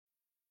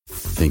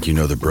Think you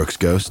know the Brooks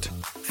Ghost?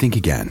 Think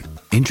again.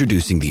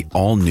 Introducing the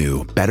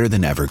all-new,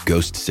 better-than-ever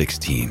Ghost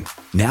 16.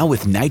 Now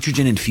with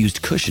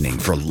nitrogen-infused cushioning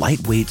for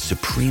lightweight,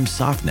 supreme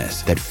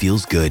softness that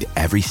feels good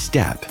every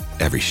step,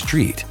 every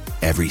street,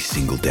 every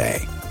single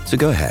day. So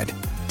go ahead,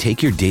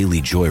 take your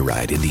daily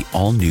joyride in the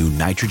all-new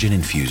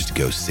nitrogen-infused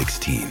Ghost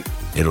 16.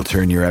 It'll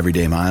turn your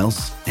everyday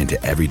miles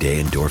into everyday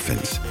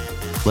endorphins.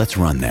 Let's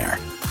run there.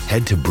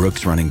 Head to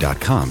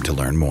brooksrunning.com to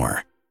learn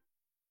more.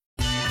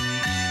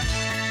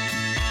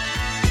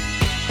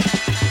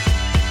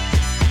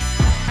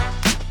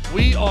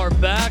 We are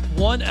back,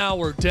 1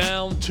 hour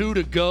down, 2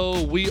 to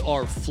go. We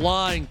are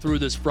flying through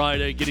this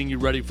Friday, getting you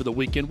ready for the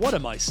weekend. What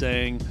am I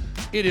saying?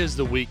 It is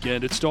the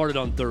weekend. It started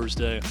on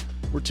Thursday.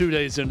 We're 2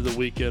 days into the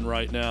weekend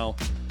right now.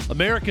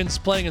 Americans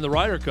playing in the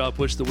Ryder Cup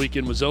wish the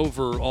weekend was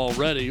over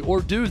already,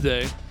 or do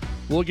they?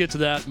 We'll get to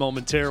that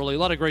momentarily. A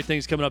lot of great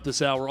things coming up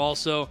this hour.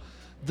 Also,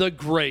 the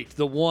great,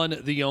 the one,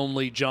 the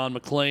only John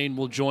McClain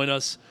will join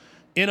us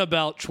in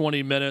about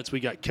 20 minutes. We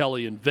got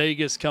Kelly in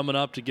Vegas coming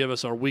up to give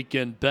us our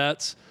weekend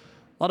bets.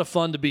 A lot of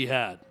fun to be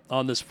had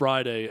on this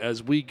Friday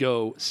as we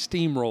go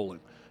steamrolling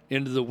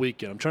into the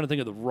weekend. I'm trying to think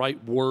of the right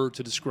word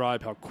to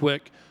describe how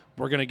quick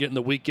we're going to get in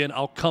the weekend.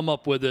 I'll come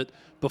up with it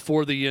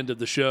before the end of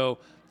the show.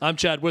 I'm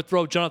Chad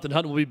Withrow. Jonathan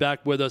Hutton will be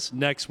back with us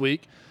next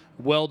week.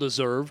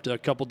 Well-deserved. A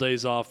couple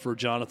days off for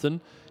Jonathan.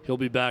 He'll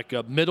be back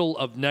middle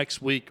of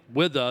next week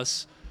with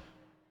us.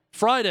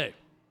 Friday,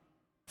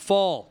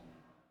 fall,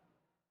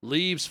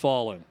 leaves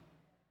falling,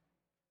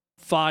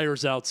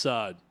 fires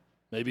outside.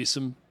 Maybe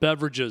some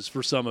beverages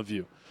for some of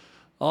you.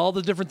 All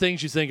the different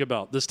things you think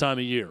about this time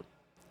of year.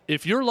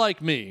 If you're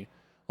like me,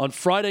 on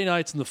Friday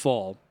nights in the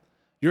fall,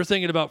 you're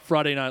thinking about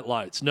Friday Night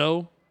Lights.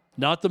 No,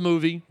 not the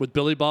movie with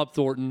Billy Bob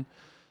Thornton,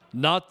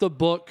 not the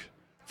book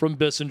from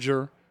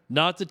Bissinger,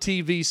 not the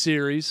TV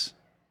series,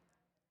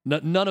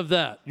 none of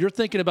that. You're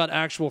thinking about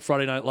actual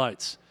Friday Night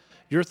Lights.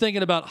 You're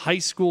thinking about high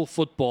school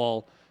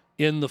football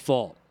in the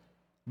fall.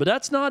 But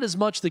that's not as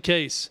much the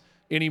case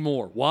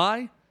anymore.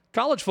 Why?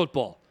 College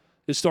football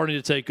is starting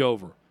to take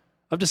over.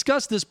 I've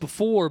discussed this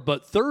before,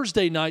 but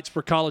Thursday nights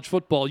for college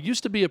football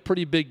used to be a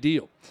pretty big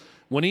deal.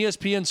 When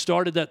ESPN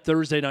started that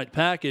Thursday night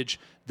package,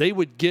 they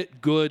would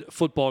get good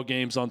football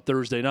games on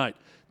Thursday night.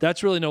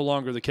 That's really no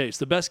longer the case.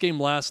 The best game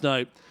last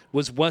night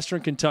was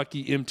Western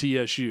Kentucky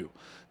MTSU.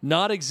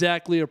 Not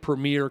exactly a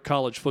premier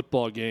college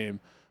football game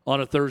on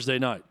a Thursday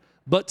night.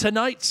 But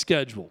tonight's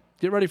schedule,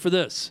 get ready for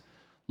this.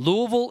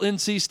 Louisville,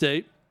 NC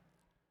State,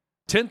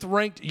 10th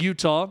ranked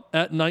Utah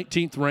at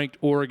 19th ranked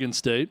Oregon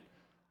State.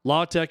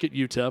 La Tech at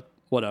UTEP,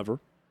 whatever.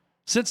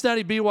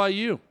 Cincinnati,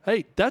 BYU.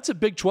 Hey, that's a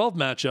Big 12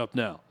 matchup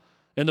now.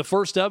 And the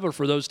first ever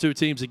for those two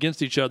teams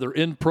against each other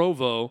in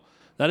Provo.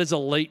 That is a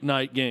late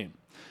night game.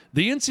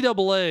 The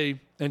NCAA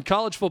and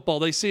college football,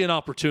 they see an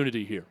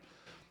opportunity here.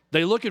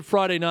 They look at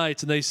Friday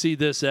nights and they see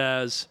this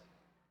as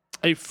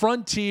a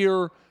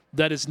frontier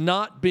that is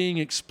not being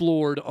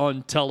explored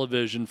on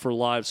television for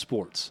live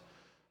sports.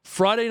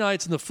 Friday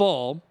nights in the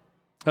fall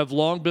have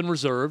long been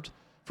reserved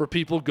for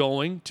people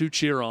going to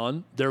cheer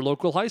on their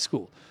local high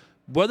school,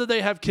 whether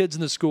they have kids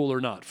in the school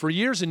or not. For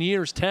years and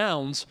years,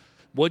 towns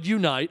would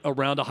unite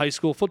around a high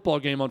school football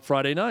game on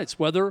Friday nights,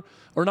 whether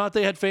or not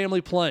they had family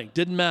playing.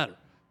 Didn't matter.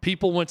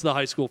 People went to the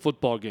high school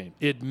football game.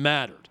 It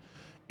mattered.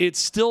 It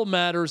still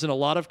matters in a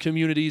lot of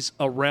communities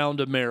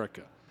around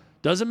America.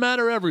 Doesn't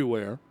matter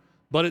everywhere,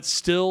 but it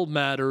still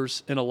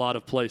matters in a lot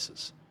of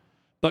places.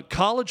 But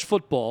college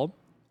football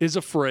is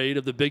afraid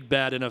of the big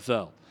bad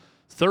NFL.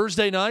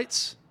 Thursday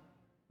nights,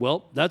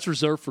 well, that's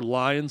reserved for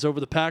Lions over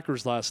the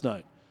Packers last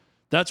night.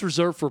 That's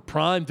reserved for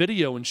Prime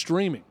Video and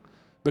streaming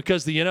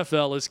because the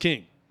NFL is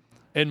king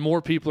and more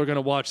people are going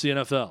to watch the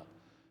NFL.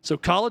 So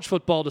college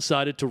football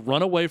decided to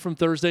run away from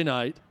Thursday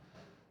night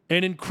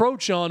and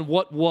encroach on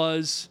what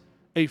was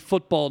a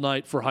football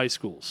night for high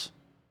schools.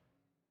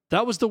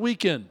 That was the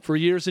weekend for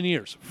years and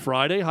years.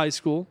 Friday, high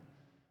school,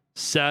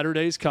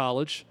 Saturdays,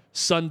 college,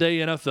 Sunday,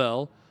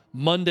 NFL,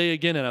 Monday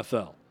again,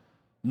 NFL.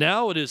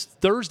 Now it is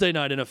Thursday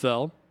night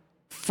NFL,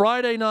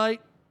 Friday night,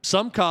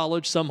 some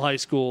college, some high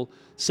school,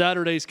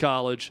 Saturday's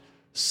college,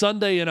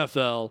 Sunday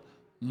NFL,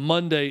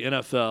 Monday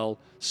NFL.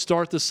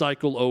 Start the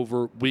cycle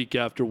over week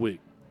after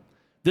week.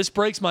 This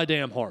breaks my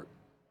damn heart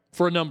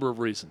for a number of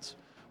reasons.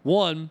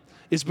 One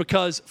is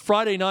because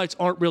Friday nights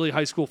aren't really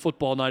high school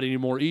football night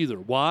anymore either.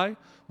 Why?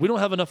 We don't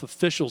have enough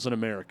officials in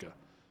America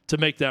to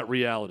make that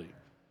reality.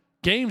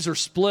 Games are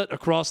split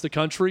across the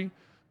country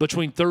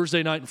between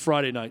Thursday night and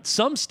Friday night.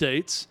 Some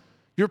states,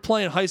 you're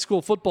playing high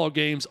school football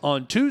games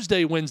on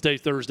Tuesday, Wednesday,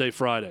 Thursday,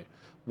 Friday.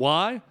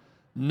 Why?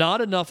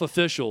 Not enough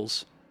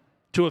officials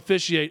to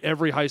officiate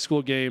every high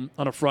school game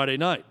on a Friday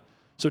night.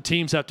 So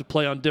teams have to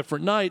play on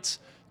different nights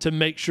to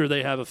make sure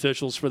they have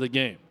officials for the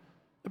game.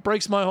 It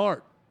breaks my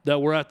heart that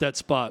we're at that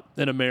spot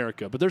in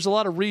America. But there's a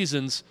lot of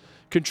reasons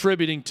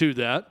contributing to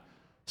that.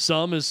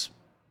 Some is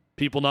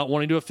people not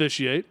wanting to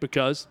officiate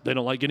because they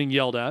don't like getting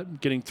yelled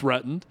at, getting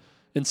threatened,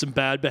 and some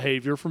bad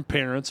behavior from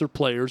parents or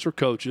players or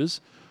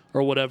coaches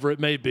or whatever it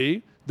may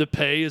be. The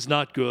pay is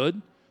not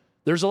good.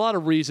 There's a lot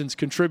of reasons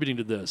contributing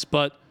to this,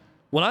 but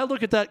When I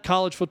look at that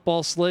college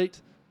football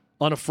slate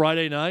on a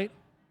Friday night,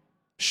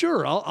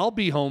 sure, I'll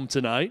be home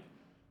tonight.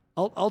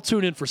 I'll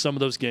tune in for some of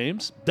those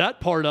games. That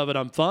part of it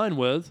I'm fine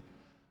with.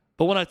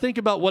 But when I think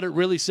about what it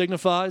really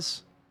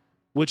signifies,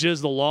 which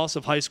is the loss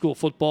of high school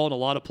football in a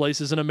lot of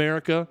places in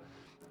America,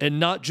 and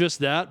not just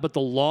that, but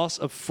the loss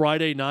of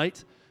Friday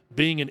night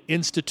being an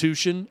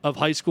institution of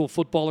high school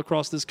football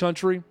across this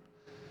country,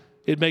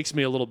 it makes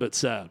me a little bit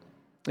sad.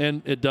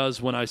 And it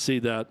does when I see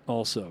that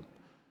also.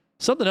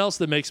 Something else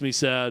that makes me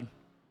sad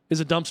is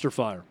a dumpster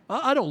fire.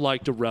 I don't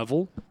like to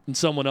revel in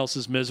someone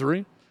else's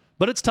misery,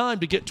 but it's time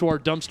to get to our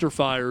dumpster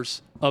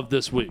fires of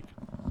this week.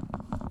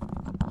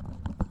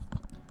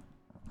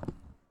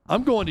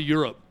 I'm going to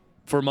Europe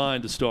for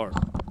mine to start.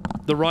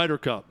 The Ryder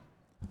Cup.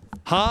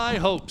 High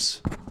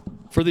hopes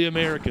for the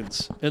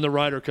Americans in the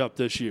Ryder Cup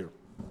this year.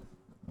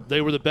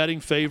 They were the betting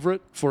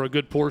favorite for a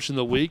good portion of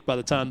the week. By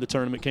the time the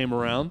tournament came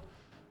around,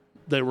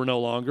 they were no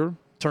longer.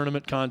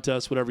 Tournament,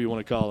 contest, whatever you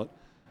want to call it.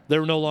 They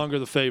were no longer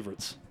the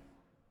favorites.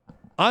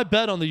 I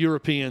bet on the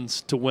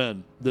Europeans to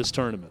win this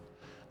tournament.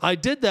 I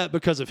did that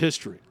because of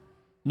history.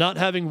 Not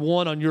having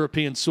won on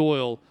European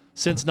soil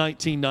since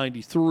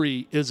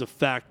 1993 is a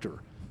factor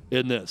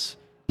in this.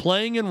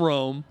 Playing in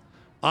Rome,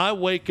 I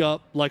wake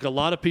up like a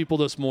lot of people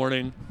this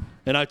morning,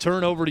 and I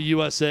turn over to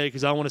USA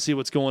because I want to see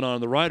what's going on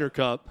in the Ryder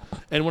Cup.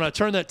 And when I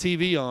turn that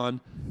TV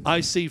on, I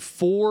see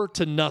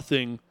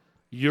 4-0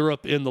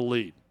 Europe in the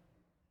lead.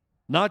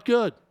 Not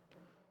good.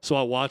 So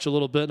I watch a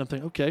little bit, and I'm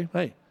thinking, okay,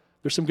 hey,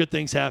 there's some good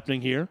things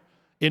happening here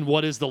in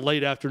what is the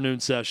late afternoon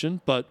session,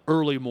 but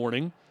early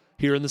morning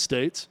here in the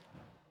States.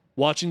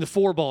 Watching the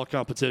 4-ball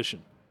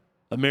competition.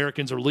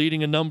 Americans are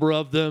leading a number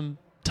of them,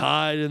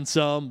 tied in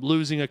some,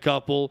 losing a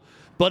couple,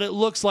 but it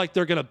looks like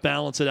they're going to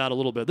balance it out a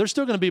little bit. They're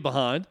still going to be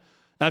behind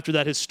after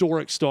that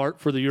historic start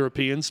for the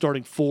Europeans,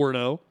 starting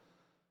 4-0,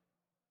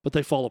 but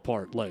they fall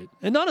apart late.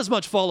 And not as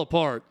much fall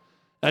apart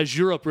as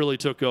Europe really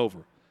took over.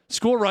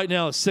 Score right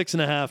now is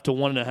 6.5 to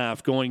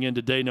 1.5 going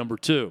into day number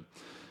 2.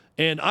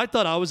 And I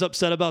thought I was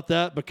upset about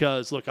that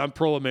because, look, I'm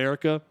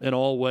pro-America in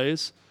all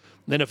ways.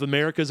 And if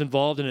America's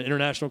involved in an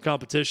international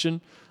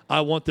competition,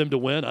 I want them to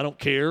win. I don't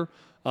care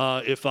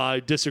if I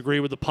disagree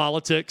with the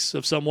politics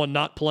of someone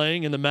not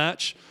playing in the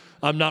match.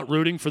 I'm not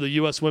rooting for the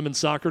U.S. women's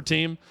soccer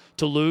team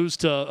to lose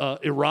to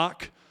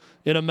Iraq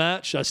in a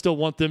match. I still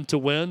want them to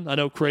win. I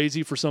know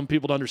crazy for some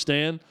people to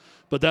understand,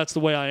 but that's the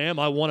way I am.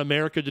 I want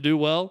America to do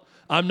well.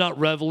 I'm not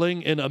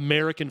reveling in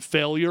American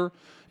failure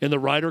in the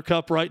Ryder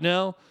Cup right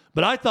now,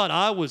 but I thought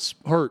I was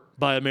hurt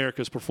by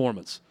America's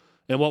performance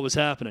and what was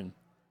happening.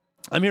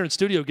 I'm here in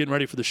studio getting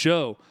ready for the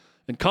show,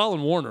 and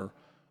Colin Warner,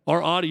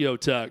 our audio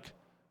tech,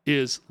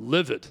 is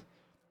livid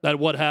at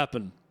what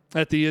happened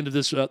at the end of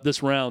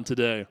this round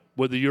today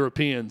with the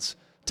Europeans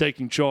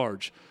taking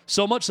charge.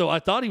 So much so, I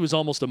thought he was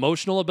almost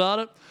emotional about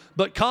it.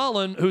 But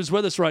Colin, who's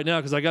with us right now,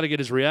 because I got to get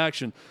his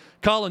reaction.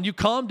 Colin, you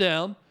calmed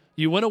down.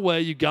 You went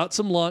away. You got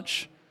some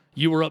lunch.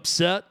 You were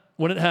upset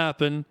when it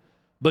happened,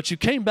 but you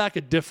came back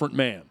a different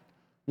man.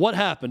 What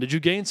happened? Did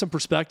you gain some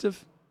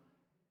perspective?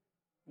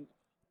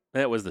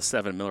 That was the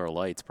 7 Miller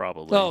Lights,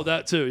 probably. Oh,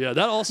 that too. Yeah,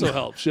 that also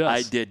helps. Yes.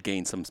 I did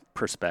gain some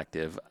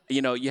perspective.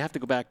 You know, you have to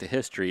go back to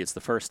history. It's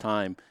the first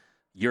time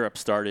Europe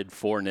started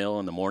 4-0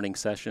 in the morning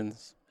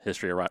sessions,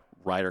 history of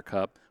Ryder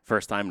Cup.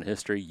 First time in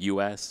history,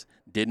 U.S.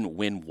 didn't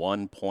win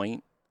 1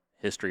 point,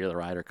 history of the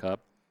Ryder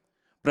Cup.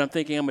 But I'm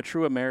thinking I'm a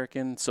true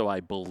American, so I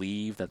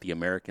believe that the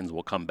Americans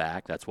will come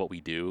back. That's what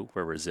we do.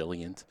 We're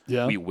resilient.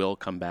 Yeah. We will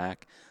come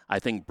back. I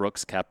think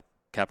Brooks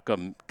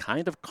Koepka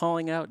kind of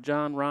calling out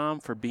John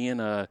Rahm for being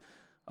a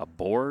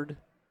board,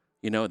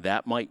 you know,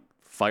 that might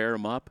fire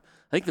him up.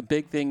 I think the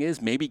big thing is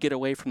maybe get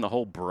away from the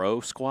whole bro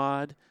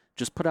squad.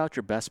 Just put out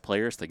your best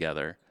players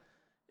together.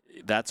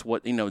 That's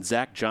what, you know,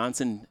 Zach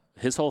Johnson,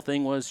 his whole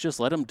thing was just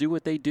let them do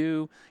what they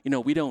do. You know,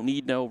 we don't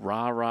need no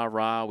rah, rah,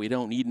 rah. We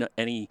don't need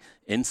any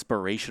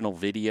inspirational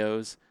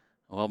videos.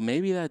 Well,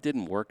 maybe that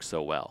didn't work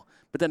so well.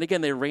 But then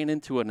again, they ran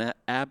into an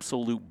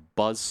absolute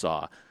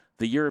buzzsaw.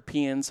 The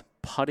Europeans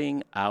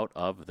putting out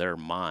of their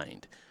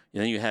mind.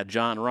 And then you had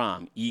John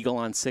Rahm, eagle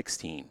on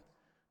 16.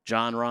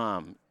 John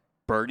Rahm,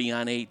 birdie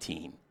on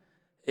 18.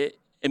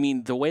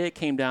 The way it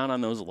came down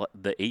on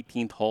the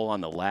 18th hole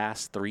on the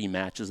last 3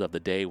 matches of the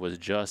day was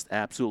just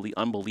absolutely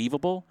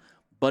unbelievable.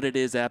 But it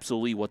is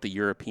absolutely what the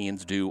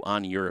Europeans do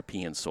on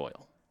European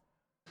soil.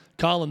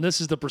 Colin, this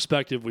is the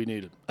perspective we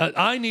needed.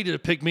 I needed to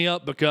pick me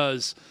up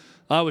because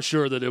I was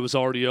sure that it was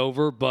already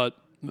over, but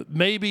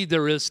maybe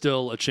there is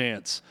still a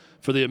chance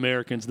for the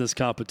Americans in this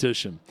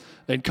competition.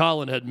 And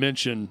Colin had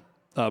mentioned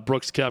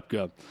Brooks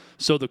Koepka.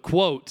 So the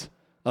quote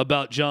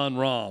about John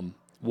Rahm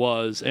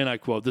was, and I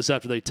quote, this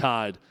after they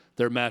tied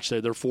their match day,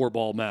 their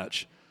 4-ball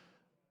match.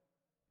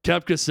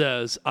 Koepka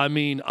says, I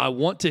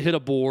want to hit a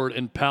board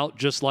and pout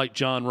just like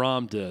John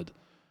Rahm did.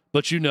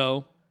 But you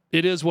know,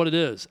 it is what it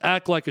is.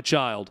 Act like a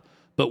child,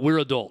 but we're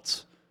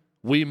adults.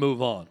 We move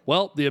on.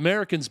 Well, the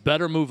Americans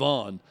better move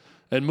on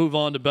and move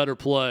on to better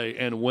play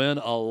and win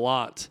a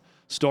lot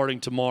starting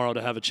tomorrow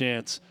to have a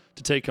chance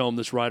to take home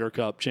this Ryder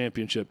Cup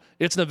championship.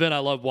 It's an event I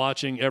love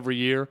watching every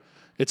year.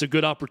 It's a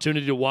good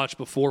opportunity to watch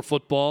before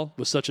football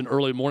with such an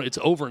early morning. It's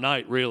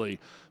overnight,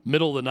 really,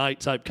 middle of the night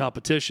type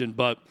competition.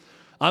 But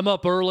I'm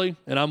up early,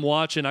 and I'm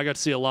watching. I got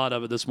to see a lot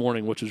of it this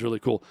morning, which was really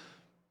cool.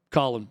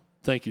 Colin,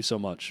 thank you so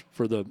much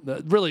for the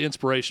really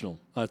inspirational,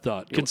 I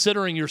thought.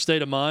 Considering your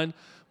state of mind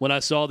when I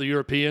saw the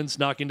Europeans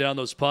knocking down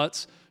those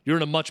putts, you're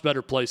in a much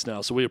better place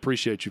now, so we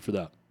appreciate you for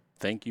that.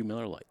 Thank you,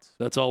 Miller Lights.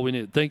 That's all we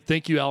need.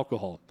 Thank you,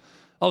 alcohol.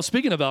 Oh,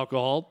 speaking of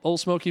alcohol, Old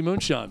Smoky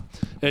Moonshine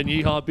and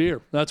Yeehaw Beer.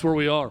 That's where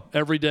we are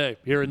every day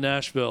here in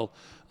Nashville.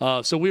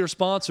 So we are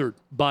sponsored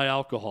by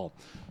alcohol.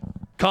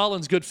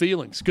 Colin's Good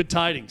Feelings, Good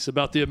Tidings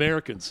about the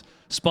Americans,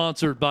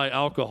 sponsored by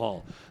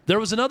alcohol. There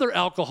was another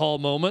alcohol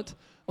moment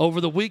over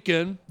the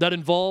weekend that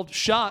involved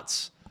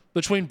shots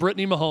between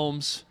Brittany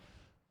Mahomes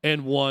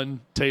and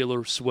one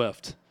Taylor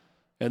Swift.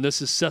 And this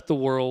has set the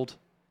world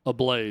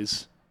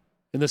ablaze.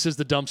 And this is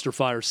the Dumpster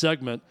Fire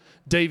segment.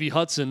 Davey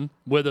Hudson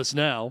with us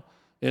now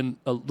in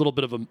a little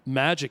bit of a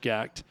magic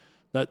act.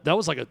 That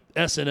was like a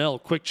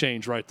SNL quick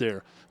change right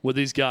there with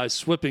these guys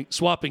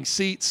swapping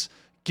seats,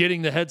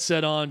 getting the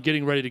headset on,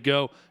 getting ready to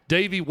go.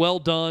 Davey, well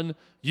done.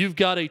 You've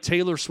got a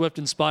Taylor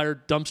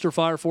Swift-inspired dumpster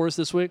fire for us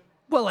this week?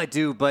 Well, I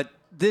do, but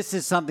this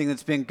is something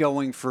that's been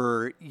going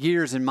for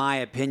years, in my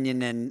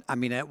opinion, and, I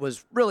mean, it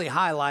was really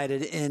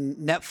highlighted in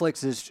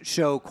Netflix's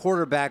show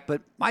Quarterback,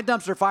 but my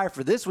dumpster fire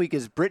for this week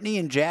is Brittany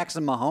and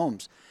Jackson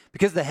Mahomes,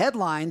 because the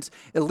headlines,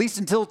 at least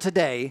until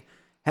today,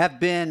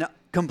 have been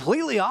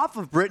completely off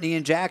of Brittany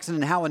and Jackson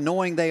and how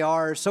annoying they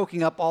are,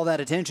 soaking up all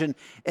that attention,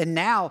 and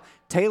now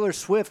Taylor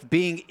Swift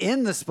being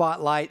in the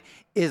spotlight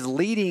is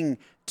leading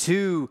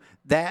to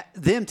them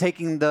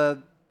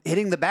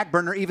hitting the back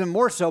burner even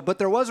more so. But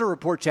there was a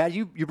report, Chad,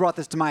 you brought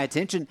this to my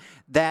attention,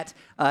 that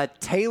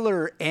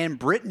Taylor and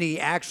Brittany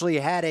actually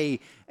had a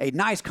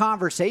nice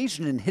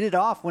conversation and hit it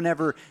off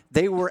whenever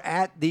they were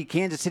at the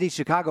Kansas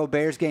City-Chicago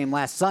Bears game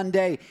last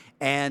Sunday.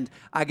 And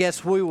I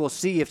guess we will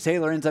see if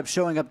Taylor ends up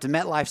showing up to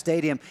MetLife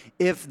Stadium,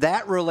 if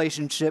that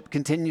relationship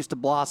continues to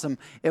blossom,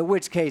 in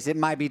which case it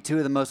might be two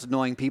of the most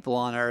annoying people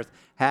on earth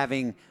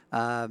having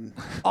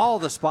all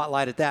the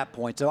spotlight at that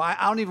point. So I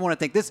don't even want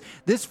to think.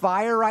 This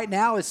fire right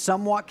now is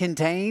somewhat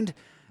contained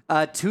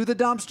to the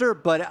dumpster,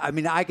 but, I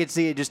mean, I could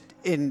see it just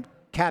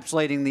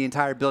encapsulating the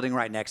entire building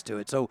right next to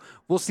it. So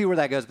we'll see where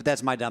that goes, but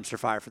that's my dumpster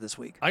fire for this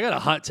week. I got a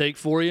hot take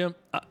for you.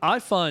 I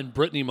find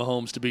Brittany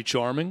Mahomes to be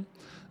charming.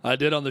 I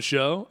did on the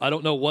show. I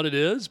don't know what it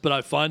is, but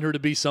I find her to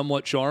be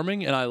somewhat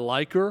charming, and I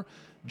like her.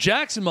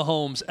 Jackson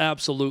Mahomes,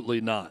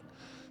 absolutely not.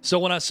 So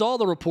when I saw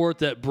the report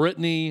that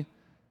Brittany,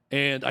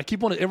 and I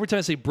keep wanting, every time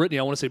I say Brittany,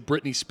 I want to say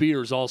Britney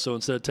Spears also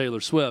instead of Taylor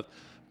Swift.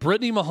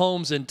 Brittany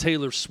Mahomes and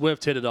Taylor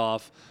Swift hit it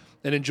off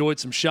and enjoyed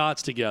some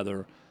shots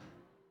together.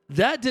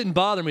 That didn't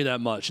bother me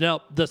that much.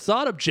 Now, the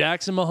thought of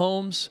Jackson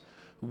Mahomes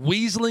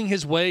weaseling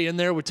his way in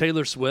there with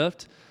Taylor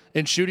Swift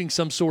and shooting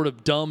some sort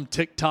of dumb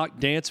TikTok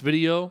dance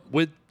video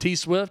with T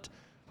Swift,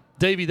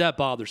 Davey, that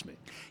bothers me.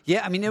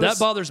 Yeah, I mean, that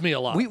bothers me a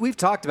lot. We've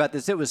talked about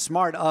this. It was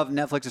smart of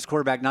Netflix's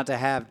Quarterback not to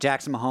have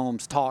Jackson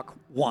Mahomes talk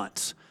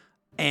once.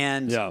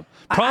 And yeah,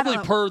 probably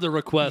per the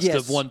request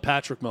of one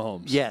Patrick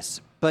Mahomes.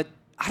 Yes, but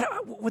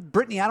with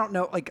Brittany, I don't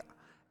know. Like,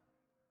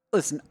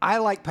 listen, I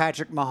like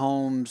Patrick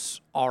Mahomes.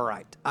 All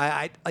right,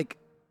 I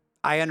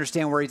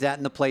understand where he's at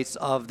in the place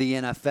of the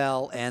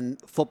NFL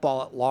and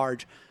football at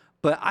large.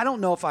 But I don't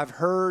know if I've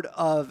heard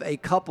of a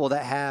couple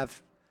that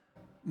have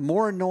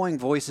more annoying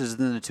voices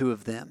than the two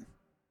of them.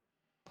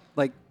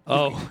 Like,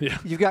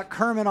 you've got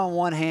Kermit on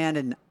one hand,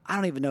 and I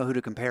don't even know who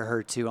to compare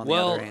her to on the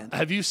other hand.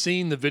 Have you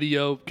seen the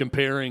video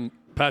comparing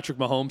Patrick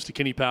Mahomes to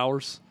Kenny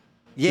Powers?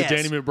 Yes. To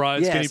Danny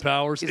McBride's Kenny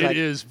Powers? It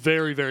is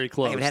very, very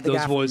close,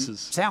 those voices.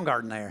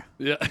 Soundgarden there.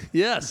 Yeah.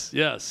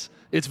 Yes.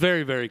 It's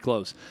very, very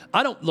close.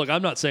 I'm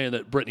not saying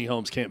that Brittany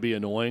Holmes can't be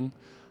annoying.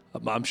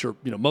 I'm sure,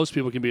 most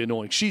people can be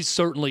annoying. She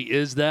certainly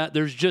is that.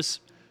 There's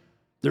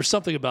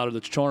something about her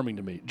that's charming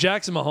to me.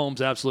 Jackson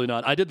Mahomes, absolutely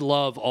not. I did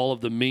love all of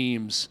the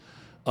memes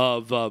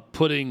of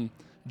putting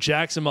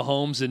Jackson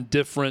Mahomes in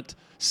different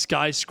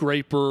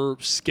skyscraper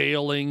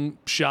scaling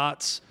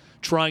shots,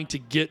 trying to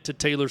get to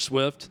Taylor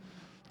Swift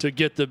to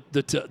get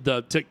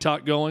the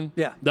TikTok going.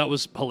 Yeah. That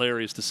was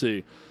hilarious to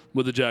see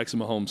with the Jackson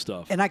Mahomes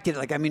stuff. And I get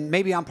it.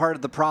 Maybe I'm part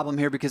of the problem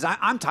here because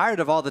I'm tired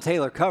of all the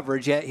Taylor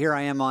coverage, yet here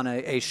I am on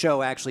a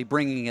show actually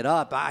bringing it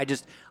up.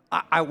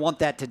 I want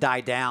that to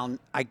die down.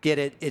 I get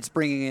it. It's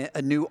bringing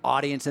a new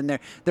audience in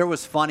there. There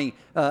was a funny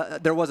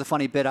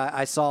bit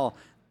I saw,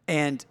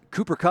 and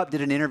Cooper Kupp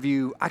did an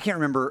interview. I can't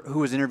remember who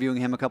was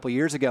interviewing him a couple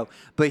years ago,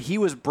 but he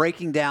was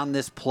breaking down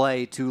this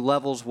play to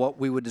levels what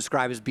we would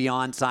describe as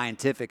beyond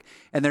scientific.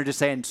 And they're just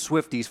saying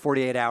Swifties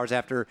 48 hours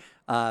after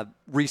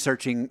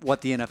researching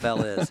what the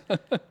NFL is.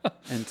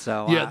 And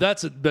so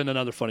that's been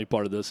another funny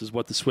part of this is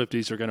what the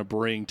Swifties are going to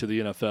bring to the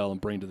NFL and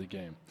bring to the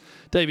game.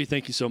 Davey,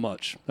 thank you so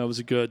much. That was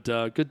a good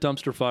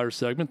dumpster fire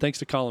segment. Thanks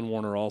to Colin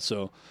Warner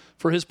also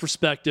for his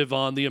perspective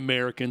on the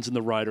Americans and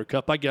the Ryder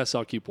Cup. I guess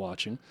I'll keep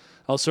watching.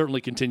 I'll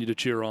certainly continue to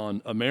cheer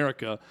on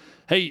America.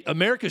 Hey,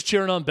 America's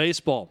cheering on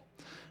baseball.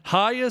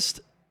 Highest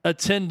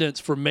attendance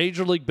for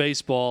Major League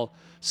Baseball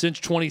since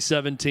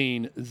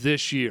 2017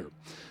 this year.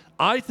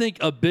 I think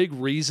a big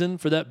reason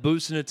for that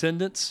boost in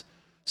attendance,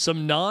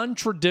 some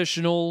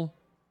non-traditional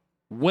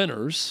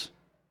winners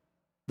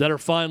that are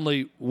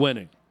finally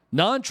winning.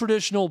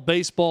 Non-traditional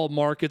baseball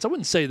markets, I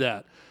wouldn't say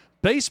that.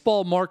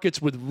 Baseball markets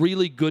with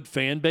really good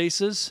fan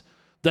bases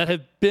that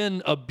have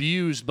been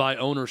abused by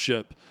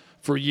ownership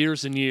for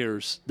years and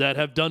years that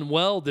have done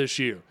well this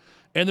year.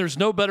 And there's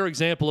no better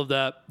example of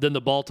that than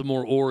the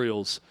Baltimore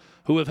Orioles,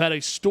 who have had a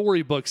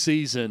storybook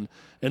season,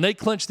 and they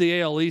clinched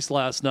the AL East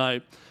last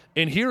night.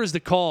 And here is the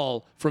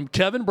call from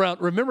Kevin Brown.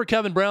 Remember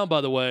Kevin Brown,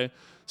 by the way,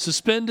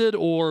 suspended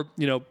or,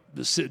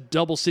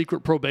 double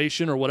secret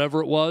probation or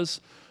whatever it was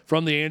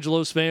from the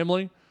Angelos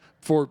family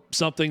for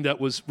something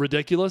that was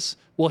ridiculous.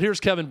 Well, here's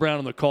Kevin Brown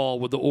on the call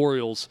with the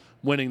Orioles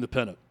winning the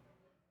pennant.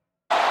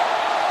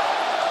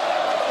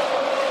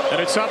 And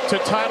it's up to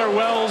Tyler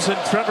Wells and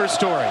Trevor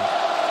Story.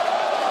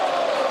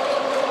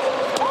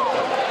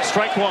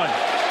 Strike one.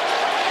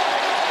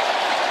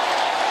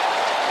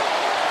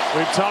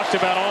 We've talked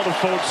about all the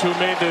folks who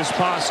made this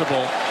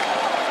possible.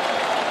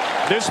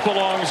 This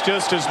belongs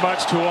just as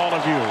much to all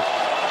of you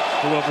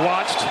who have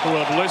watched, who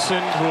have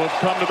listened, who have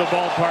come to the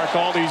ballpark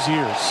all these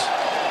years.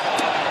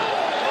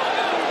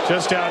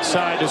 Just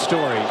outside the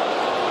Story.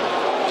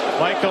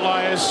 Mike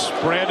Elias,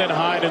 Brandon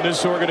Hyde, and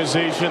this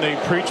organization, they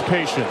preach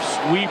patience.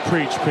 We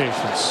preach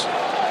patience.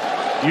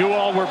 You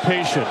all were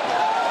patient.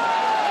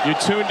 You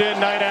tuned in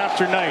night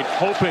after night,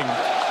 hoping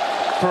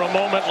for a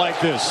moment like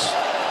this.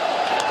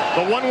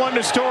 The 1-1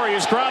 to Story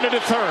is grounded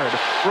at third.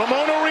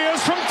 Ramon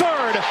Urias from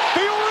third.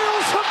 The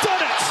Orioles have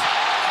done it!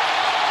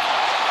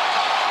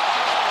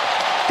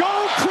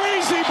 Go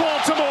crazy,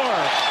 Baltimore!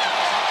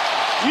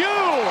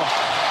 You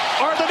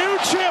are the new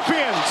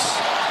champions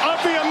of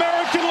the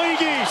American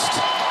League East.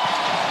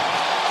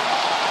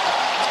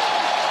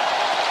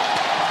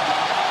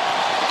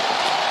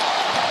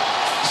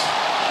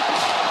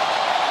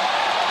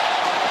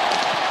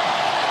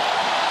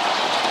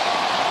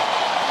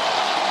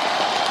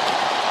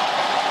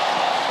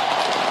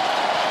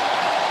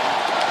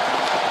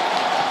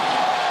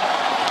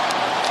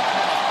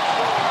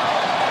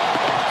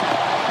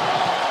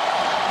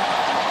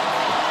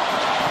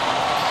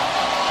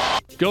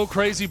 Go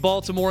crazy,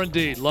 Baltimore,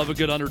 indeed. Love a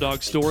good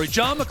underdog story.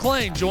 John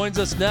McClain joins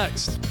us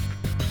next.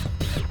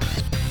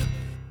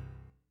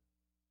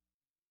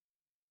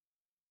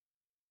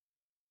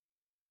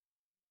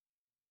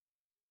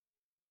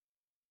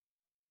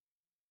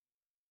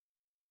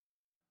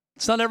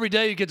 It's not every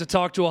day you get to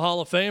talk to a Hall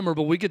of Famer,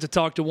 but we get to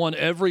talk to one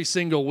every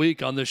single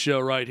week on this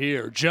show right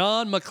here.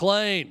 John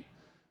McClain.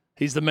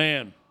 He's the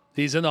man.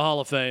 He's in the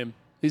Hall of Fame.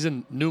 He's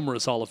in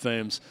numerous Hall of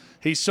Fames.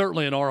 He's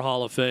certainly in our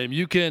Hall of Fame.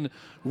 You can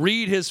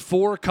read his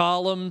 4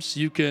 columns.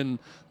 You can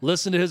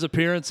listen to his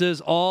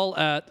appearances all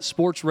at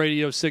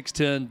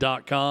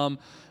sportsradio610.com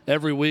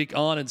every week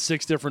on in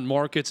 6 different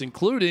markets,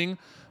 including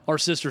our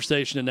sister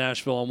station in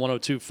Nashville on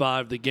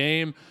 102.5 The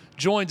Game.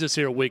 Joins us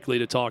here weekly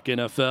to talk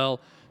NFL.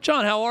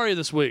 John, how are you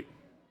this week?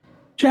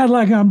 Chad,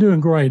 I'm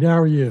doing great. How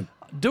are you?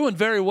 Doing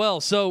very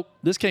well. So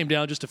this came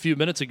down just a few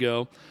minutes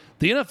ago.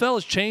 The NFL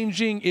is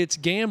changing its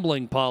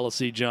gambling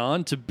policy,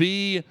 John, to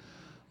be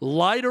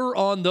lighter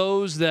on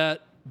those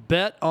that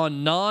bet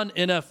on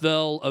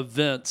non-NFL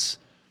events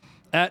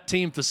at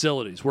team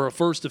facilities, where a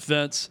first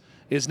offense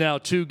is now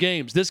 2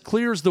 games. This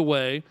clears the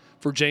way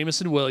for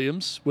Jamison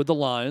Williams with the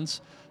Lions,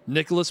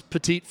 Nicholas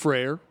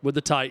Petit-Frere with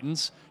the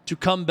Titans to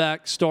come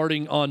back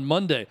starting on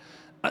Monday.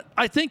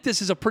 I think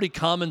this is a pretty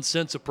common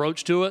sense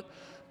approach to it.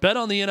 Bet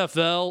on the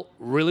NFL,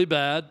 really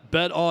bad.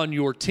 Bet on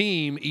your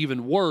team,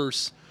 even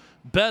worse.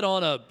 Bet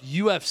on a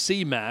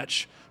UFC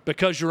match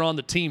because you're on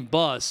the team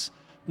bus,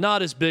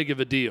 not as big of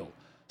a deal.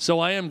 So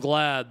I am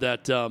glad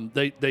that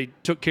they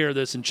took care of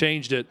this and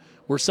changed it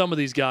where some of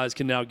these guys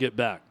can now get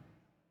back.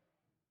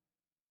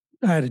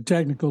 I had a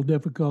technical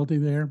difficulty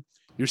there.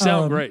 You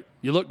sound great.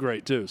 You look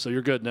great, too, so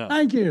you're good now.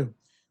 Thank you.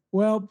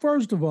 Well,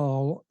 first of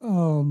all,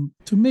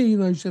 to me,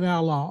 they should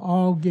outlaw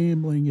all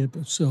gambling at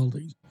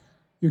facilities.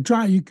 You're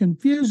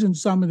confusing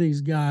some of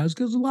these guys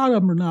because a lot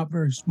of them are not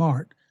very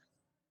smart.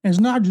 And it's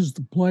not just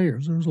the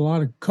players. There's a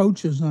lot of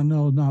coaches I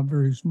know are not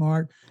very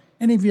smart.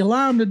 And if you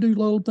allow them to do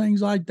little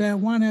things like that,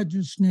 why not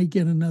just sneak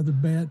in another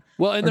bet?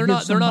 Well, and they're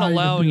not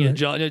allowing it,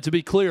 John. To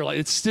be clear,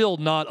 it's still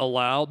not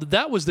allowed.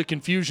 That was the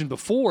confusion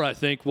before, I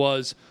think,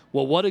 was,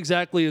 well, what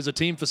exactly is a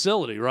team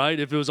facility, right?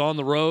 If it was on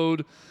the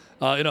road,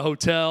 in a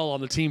hotel,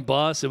 on the team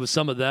bus, it was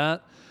some of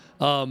that.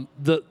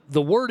 The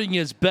wording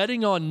is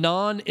betting on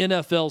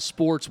non-NFL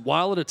sports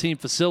while at a team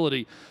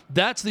facility.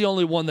 That's the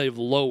only one they've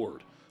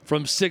lowered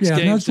from 6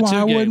 games to 2 games.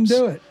 I wouldn't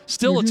do it.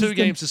 Still a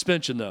 2-game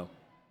suspension, though.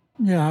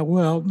 Yeah,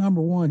 well,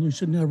 number one, you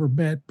should never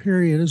bet,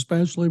 period,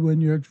 especially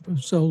when you're at your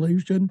facility.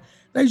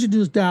 They should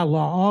just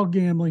outlaw all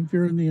gambling if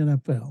you're in the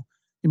NFL.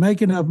 You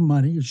make enough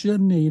money. You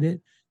shouldn't need it.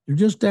 You're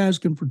just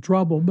asking for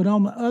trouble. But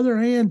on the other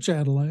hand,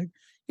 Cadillac,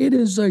 it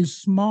is a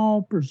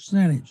small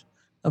percentage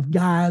of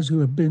guys who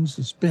have been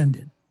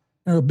suspended.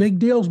 There are big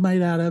deals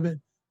made out of it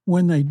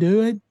when they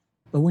do it.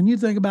 But when you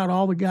think about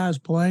all the guys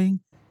playing,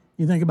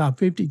 you think about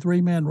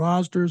 53-man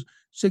rosters,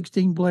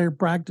 16-player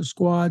practice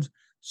squads,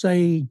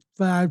 say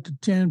 5 to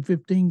 10,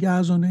 15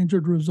 guys on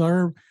injured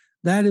reserve.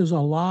 That is a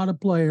lot of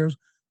players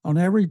on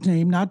every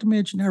team, not to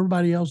mention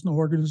everybody else in the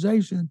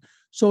organization.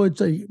 So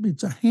it's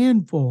a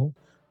handful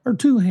or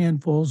two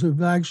handfuls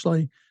who've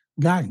actually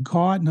gotten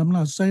caught. And I'm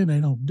not saying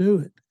they don't do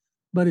it,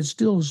 but it's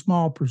still a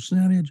small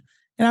percentage.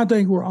 And I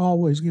think we're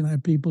always going to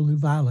have people who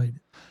violate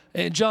it.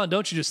 And, John,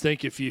 don't you just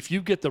think if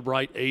you get the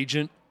right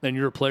agent and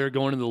you're a player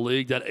going into the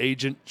league, that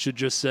agent should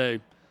just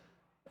say,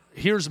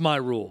 here's my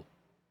rule.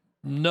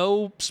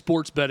 No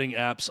sports betting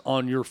apps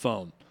on your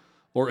phone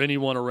or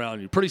anyone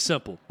around you. Pretty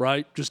simple,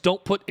 right? Just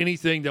don't put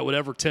anything that would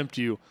ever tempt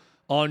you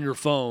on your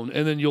phone,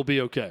 and then you'll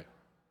be okay.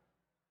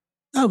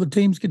 Oh, the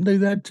teams can do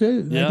that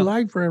too. They'd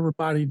like for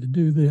everybody to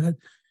do that.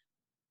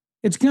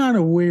 It's kind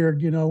of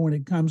weird, when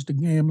it comes to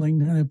gambling.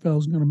 The NFL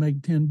is going to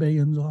make $10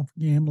 billion off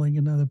gambling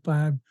another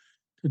 5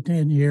 to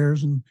 10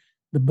 years.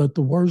 But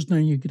the worst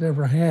thing you could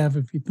ever have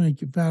if you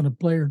think you found a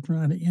player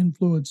trying to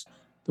influence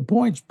the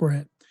point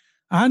spread.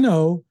 I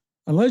know,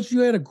 unless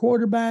you had a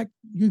quarterback,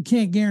 you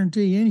can't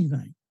guarantee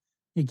anything.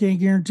 You can't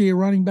guarantee a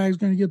running back is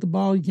going to get the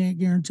ball. You can't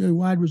guarantee a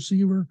wide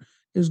receiver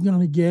is going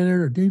to get it,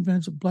 or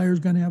defensive player is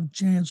going to have a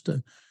chance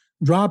to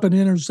drop an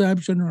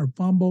interception or a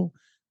fumble.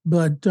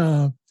 But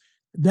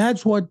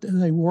that's what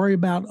they worry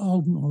about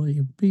ultimately.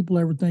 If people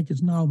ever think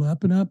it's not on the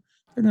up and up,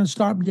 they're going to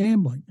stop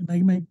gambling, and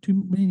they make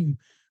too many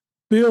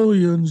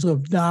billions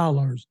of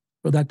dollars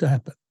for that to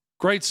happen.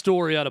 Great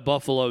story out of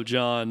Buffalo,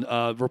 John.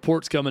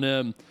 Reports coming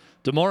in.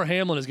 Damar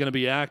Hamlin is going to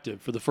be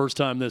active for the first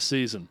time this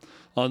season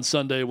on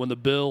Sunday when the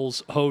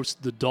Bills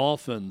host the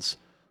Dolphins.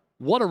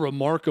 What a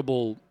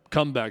remarkable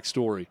comeback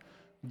story,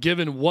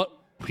 given what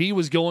he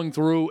was going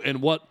through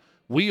and what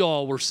we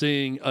all were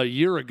seeing a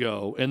year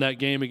ago in that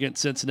game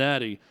against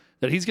Cincinnati,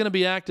 that he's going to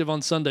be active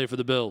on Sunday for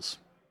the Bills.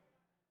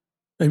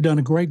 They've done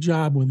a great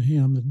job with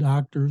him, the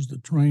doctors, the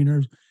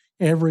trainers,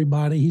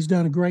 everybody. He's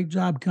done a great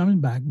job coming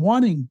back,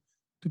 wanting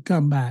to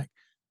come back.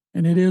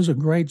 And it is a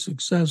great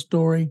success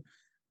story.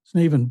 It's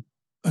even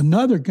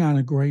another kind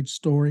of great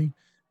story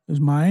is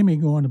Miami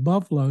going to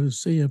Buffalo to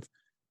see if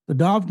the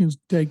Dolphins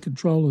take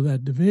control of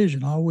that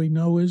division. All we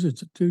know is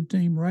it's a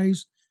two-team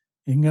race.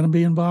 Ain't going to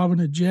be involving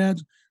the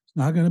Jets. It's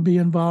not going to be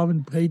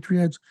involving the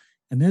Patriots.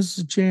 And this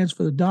is a chance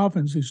for the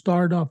Dolphins, who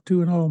started off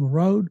 2-0 on the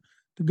road,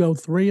 to go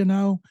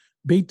 3-0,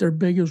 beat their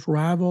biggest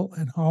rival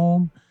at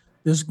home.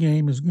 This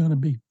game is going to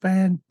be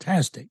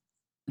fantastic.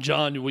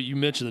 John, you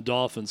mentioned the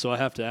Dolphins, so I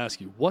have to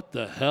ask you, what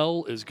the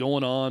hell is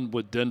going on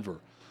with Denver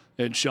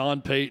and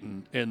Sean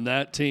Payton and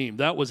that team?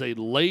 That was a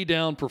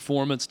lay-down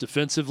performance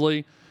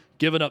defensively,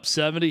 giving up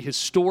 70,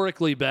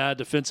 historically bad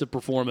defensive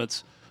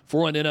performance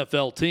for an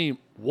NFL team.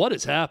 What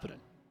is happening?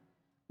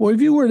 Well,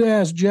 if you were to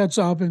ask Jets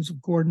offensive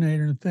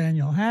coordinator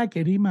Nathaniel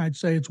Hackett, he might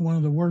say it's one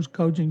of the worst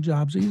coaching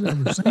jobs he's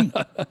ever seen.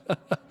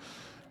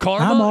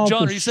 Karma?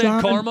 John, are you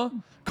saying karma?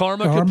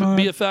 Karma could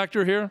be a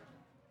factor here?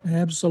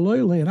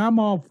 Absolutely. And I'm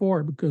all for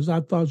it because I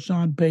thought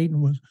Sean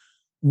Payton was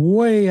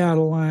way out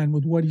of line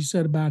with what he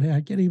said about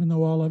Hackett, even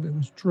though all of it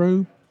was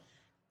true.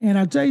 And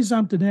I'll tell you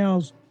something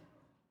else.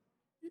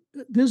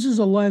 This is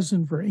a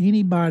lesson for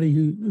anybody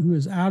who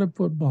is out of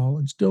football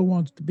and still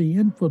wants to be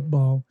in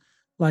football,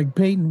 like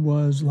Payton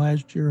was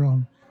last year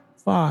on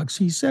Fox.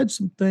 He said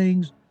some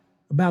things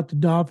about the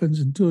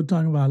Dolphins and Tua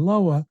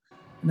Tagovailoa,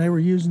 and they were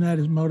using that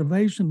as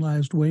motivation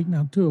last week.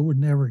 Now, Tua would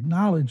never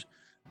acknowledge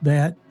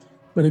that.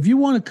 But if you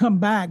want to come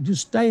back,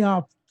 just stay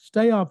off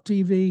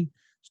TV,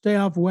 stay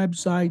off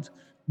websites.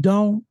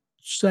 Don't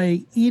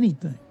say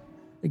anything.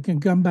 It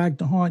can come back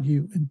to haunt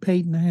you, and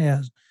Payton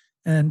has.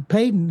 And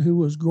Payton, who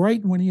was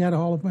great when he had a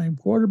Hall of Fame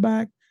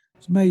quarterback,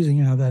 it's amazing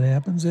how that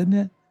happens, isn't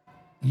it?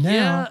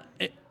 Now,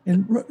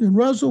 and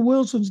Russell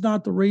Wilson's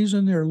not the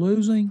reason they're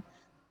losing.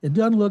 It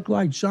doesn't look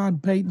like Sean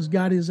Payton's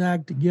got his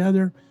act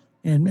together,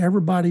 and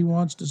everybody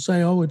wants to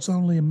say, oh, it's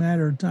only a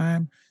matter of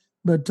time.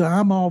 But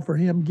I'm all for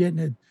him getting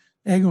it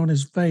egg on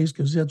his face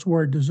because that's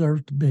where it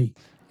deserves to be.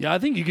 Yeah, I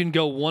think you can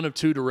go one of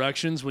two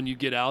directions when you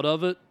get out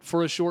of it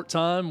for a short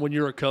time when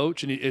you're a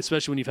coach, and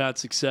especially when you've had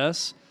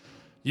success.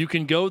 You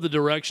can go the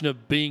direction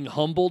of being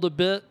humbled a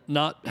bit,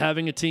 not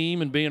having a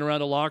team and being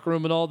around a locker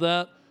room and all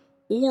that.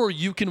 Or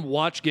you can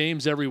watch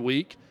games every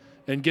week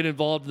and get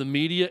involved in the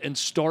media and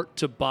start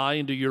to buy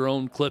into your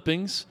own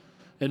clippings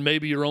and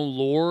maybe your own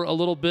lore a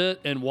little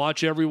bit and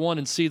watch everyone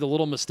and see the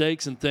little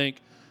mistakes and think,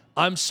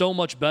 I'm so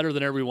much better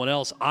than everyone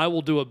else. I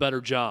will do a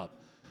better job.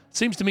 It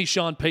seems to me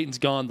Sean Payton's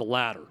gone the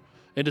latter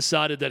and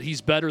decided that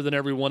he's better than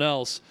everyone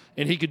else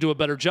and he could do a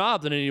better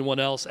job than anyone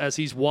else as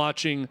he's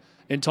watching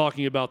and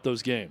talking about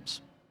those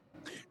games.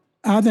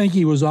 I think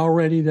he was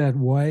already that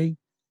way.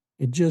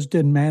 It just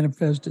didn't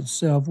manifest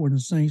itself when the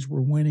Saints were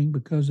winning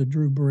because of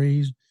Drew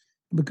Brees,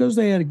 because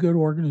they had a good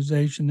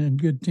organization and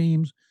good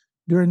teams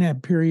during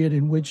that period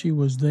in which he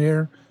was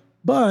there.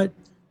 But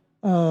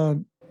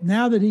now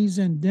that he's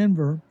in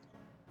Denver,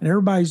 and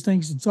everybody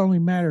thinks it's only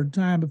a matter of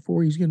time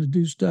before he's going to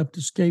do stuff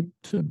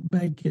to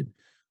make it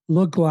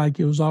look like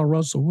it was all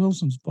Russell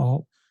Wilson's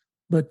fault.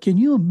 But can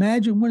you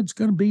imagine what it's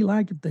going to be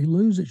like if they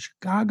lose at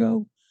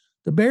Chicago?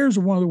 The Bears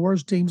are one of the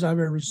worst teams I've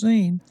ever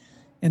seen.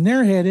 and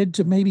they're headed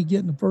to maybe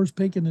getting the first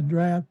pick in the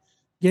draft,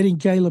 getting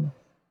Caleb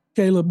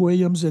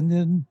Williams, and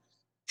then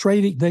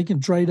trading. They can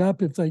trade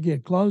up if they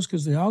get close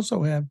because they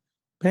also have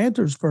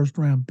Panthers'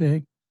 first-round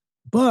pick.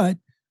 But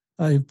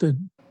if the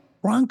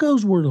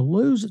Broncos were to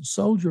lose at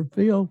Soldier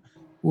Field,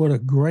 what a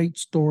great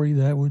story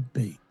that would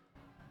be.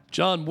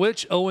 John,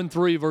 which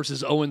 0-3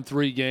 versus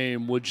 0-3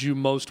 game would you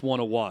most want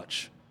to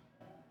watch?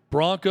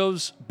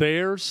 Broncos,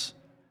 Bears,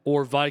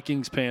 or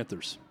Vikings,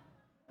 Panthers?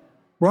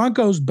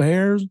 Broncos,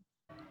 Bears,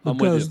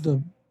 because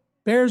the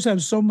Bears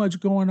have so much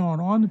going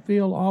on the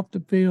field, off the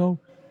field.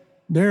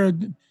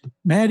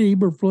 Matt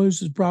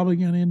Eberflus is probably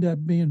going to end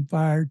up being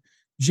fired.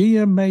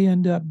 GM may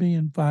end up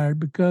being fired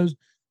because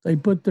they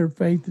put their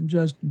faith in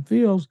Justin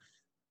Fields.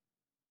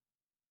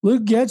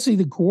 Luke Getsy,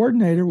 the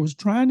coordinator, was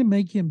trying to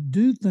make him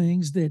do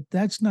things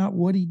that's not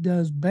what he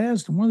does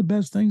best. And one of the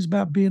best things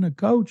about being a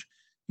coach,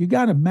 you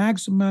got to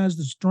maximize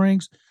the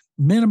strengths,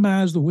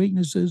 minimize the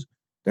weaknesses.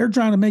 They're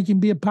trying to make him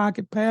be a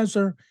pocket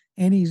passer,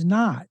 and he's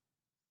not.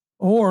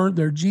 Or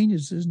they're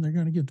geniuses, and they're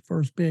going to get the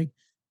first pick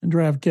and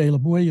draft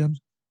Caleb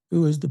Williams,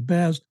 who is the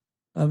best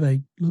of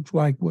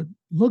what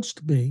looks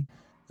to be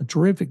a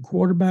terrific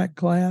quarterback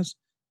class.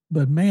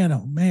 But man,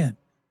 oh man,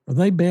 are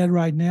they bad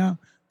right now?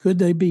 Could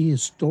they be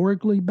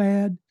historically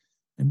bad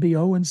and be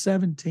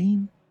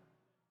 0-17?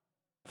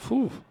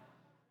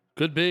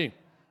 Could be.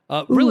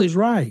 Really is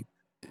right.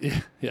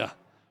 Yeah.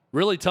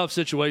 Really tough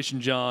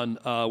situation, John,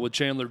 with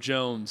Chandler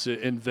Jones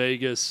in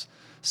Vegas.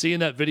 Seeing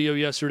that video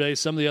yesterday,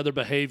 some of the other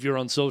behavior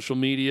on social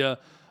media.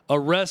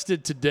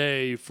 Arrested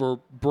today for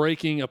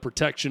breaking a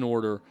protection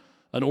order,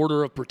 an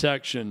order of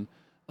protection.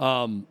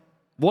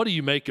 What do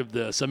you make of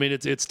this? I mean,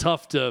 it's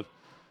tough to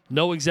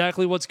know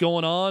exactly what's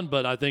going on,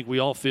 but I think we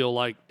all feel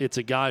like it's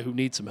a guy who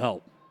needs some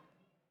help.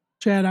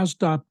 Chad, I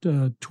stopped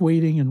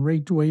tweeting and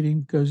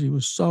retweeting because he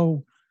was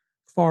so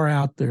far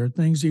out there.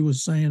 Things he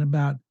was saying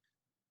about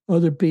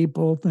other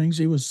people, things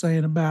he was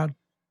saying about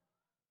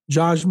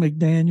Josh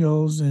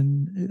McDaniels,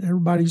 and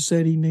everybody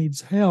said he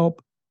needs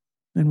help.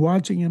 And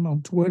watching him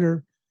on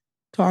Twitter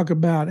talk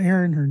about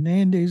Aaron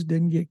Hernandez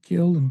didn't get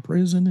killed in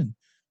prison and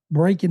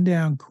breaking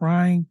down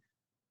crying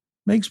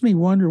makes me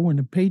wonder when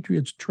the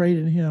Patriots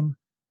traded him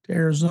to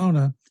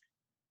Arizona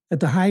at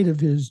the height of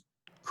his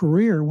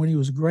career when he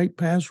was a great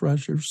pass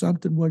rusher,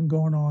 something wasn't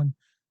going on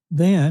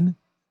then.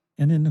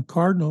 And then the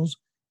Cardinals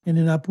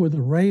ended up with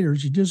the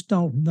Raiders. You just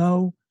don't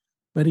know,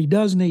 but he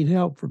does need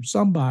help from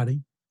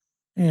somebody.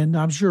 And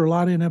I'm sure a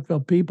lot of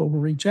NFL people will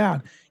reach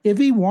out. If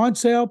he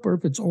wants help or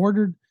if it's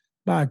ordered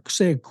by,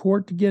 say, a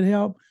court to get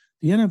help,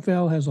 the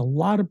NFL has a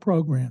lot of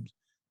programs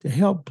to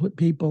help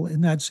people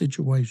in that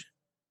situation.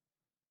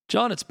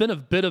 John, it's been a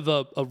bit of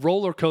a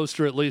roller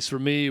coaster, at least for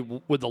me,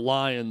 with the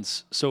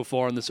Lions so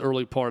far in this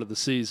early part of the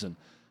season.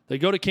 They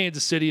go to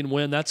Kansas City and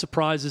win. That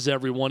surprises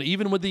everyone,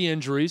 even with the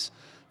injuries,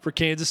 for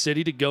Kansas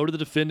City to go to the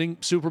defending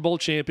Super Bowl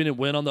champion and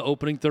win on the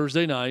opening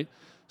Thursday night.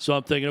 So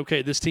I'm thinking,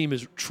 okay, this team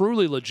is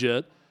truly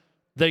legit.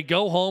 They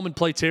go home and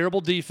play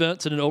terrible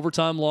defense in an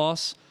overtime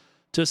loss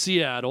to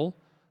Seattle.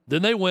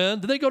 Then they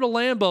win. Then they go to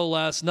Lambeau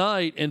last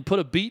night and put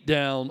a beat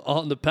down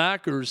on the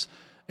Packers.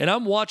 And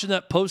I'm watching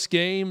that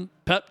post-game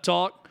pep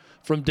talk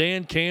from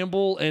Dan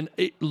Campbell, and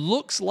it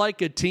looks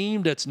like a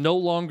team that's no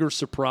longer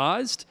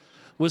surprised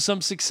with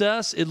some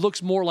success. It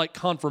looks more like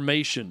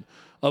confirmation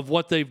of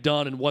what they've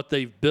done and what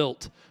they've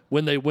built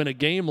when they win a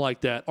game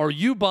like that. Are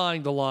you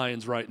buying the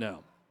Lions right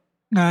now?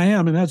 I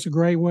am, and that's a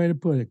great way to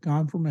put it,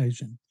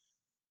 confirmation.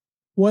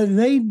 What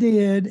they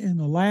did in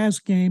the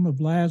last game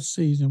of last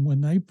season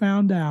when they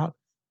found out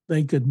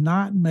they could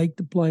not make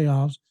the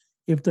playoffs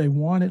if they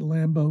won at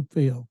Lambeau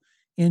Field,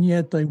 and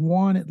yet they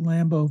won at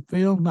Lambeau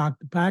Field, knocked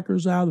the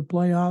Packers out of the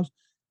playoffs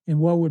in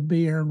what would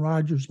be Aaron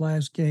Rodgers'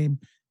 last game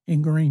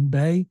in Green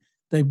Bay.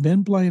 They've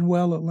been playing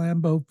well at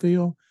Lambeau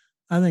Field.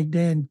 I think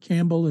Dan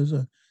Campbell is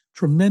a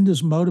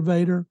tremendous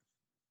motivator.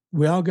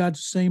 We all got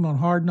to see him on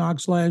Hard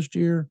Knocks last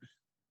year.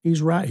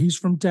 He's right. He's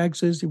from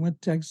Texas. He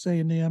went to Texas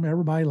A&M.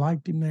 Everybody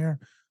liked him there.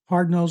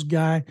 Hard-nosed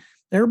guy.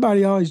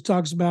 Everybody always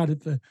talks about if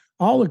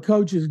all the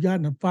coaches got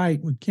in a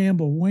fight, would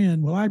Campbell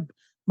win? Well, I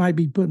might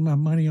be putting my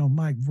money on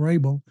Mike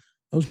Vrabel.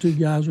 Those two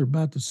guys are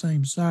about the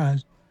same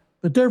size,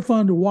 but they're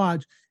fun to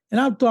watch.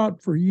 And I've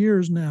thought for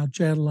years now,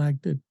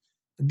 Cadillac, that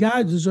the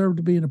guy deserved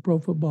to be in the Pro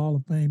Football Hall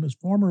of Fame is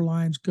former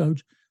Lions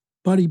coach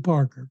Buddy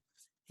Parker.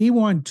 He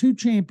won 2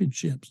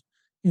 championships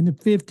in the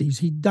 50s.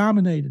 He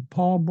dominated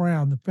Paul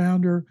Brown, the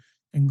founder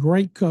and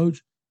great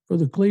coach for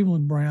the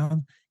Cleveland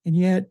Browns, and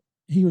yet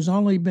he was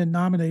only been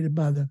nominated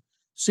by the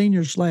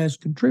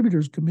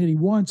senior/contributors committee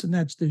once, and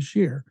that's this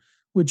year,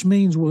 which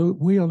means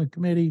we on the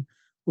committee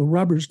will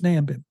rubber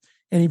stamp him.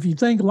 And if you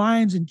think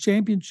Lions in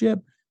championship,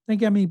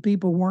 think how many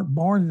people weren't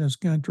born in this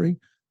country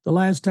the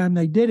last time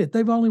they did it.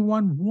 They've only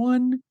won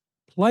 1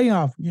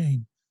 playoff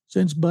game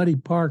since Buddy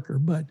Parker.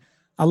 But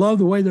I love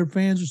the way their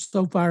fans are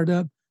so fired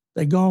up.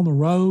 They go on the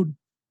road,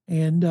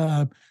 and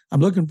I'm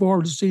looking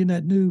forward to seeing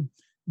that new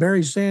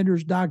Barry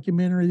Sanders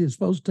documentary that's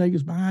supposed to take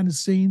us behind the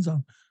scenes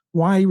on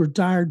why he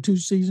retired 2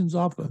 seasons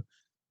off of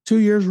 2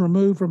 years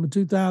removed from a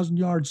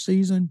 2,000-yard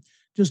season.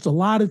 just a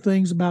lot of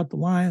things about the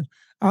Lions.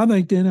 I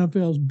think the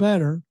NFL is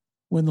better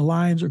when the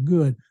Lions are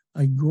good.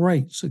 A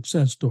great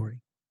success story.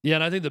 Yeah,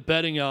 and I think the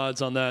betting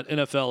odds on that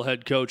NFL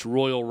head coach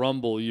Royal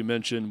Rumble you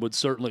mentioned would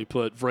certainly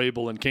put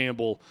Vrabel and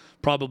Campbell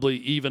probably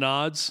even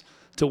odds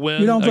to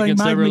win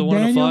against every other one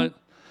in the fight.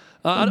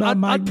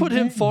 I'd put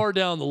him far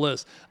down the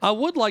list. I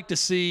would like to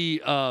see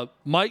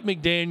Mike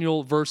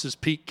McDaniel versus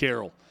Pete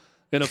Carroll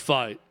in a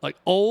fight. Like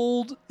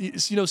old,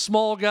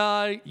 small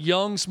guy,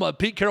 young, small.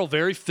 Pete Carroll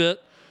very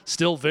fit,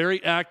 still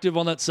very active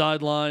on that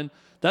sideline.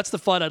 That's the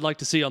fight I'd like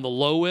to see on the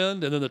low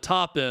end, and then the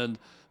top end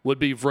would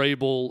be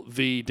Vrabel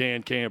v.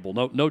 Dan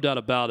Campbell. No doubt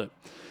about it.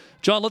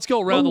 John, let's go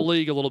around the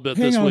league a little bit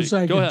this week. Hang on a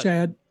second, go ahead.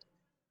 Chad.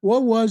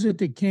 What was it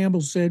that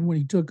Campbell said when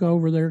he took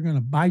over? They're going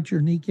to bite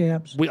your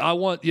kneecaps?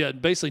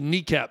 Basically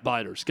kneecap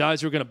biters.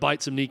 Guys who are going to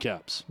bite some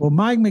kneecaps. Well,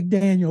 Mike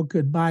McDaniel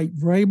could bite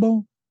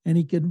Vrabel, and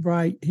he could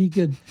bite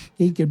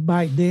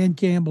Dan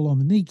Campbell on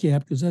the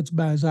kneecap because that's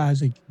about as high as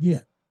he could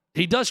get.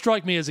 He does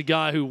strike me as a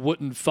guy who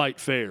wouldn't fight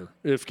fair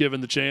if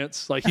given the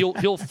chance. Like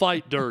he'll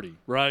fight dirty,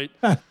 right?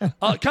 Kind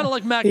of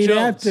like Mac Jones.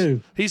 Have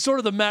to. He's sort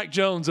of the Mac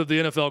Jones of the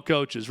NFL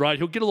coaches, right?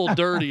 He'll get a little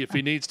dirty if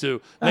he needs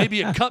to. Maybe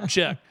a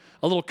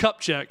little cup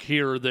check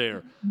here or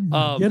there.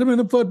 Get him in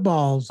the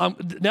footballs.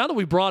 Now that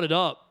we brought it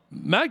up,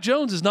 Mac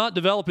Jones is not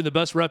developing the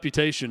best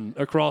reputation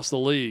across the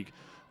league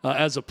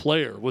as a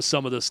player with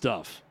some of this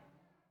stuff.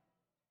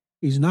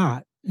 He's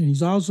not. And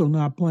he's also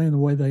not playing the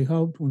way they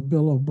hoped when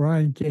Bill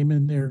O'Brien came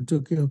in there and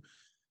took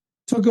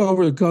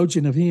over the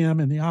coaching of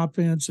him and the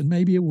offense, and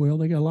maybe it will.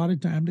 They got a lot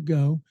of time to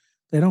go.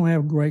 They don't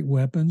have great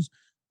weapons.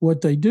 What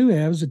they do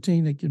have is a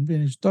team that can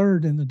finish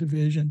third in the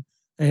division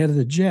ahead of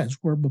the Jets,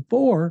 where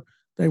before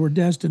they were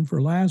destined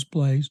for last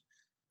place.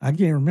 I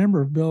can't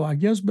remember if I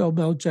guess Bill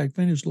Belichick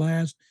finished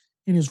last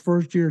in his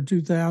first year of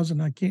 2000.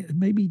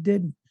 Maybe he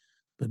didn't.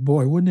 But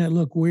boy, wouldn't that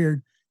look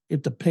weird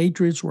if the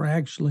Patriots were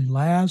actually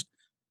last?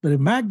 But if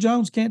Mac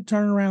Jones can't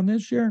turn around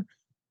this year,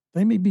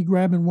 they may be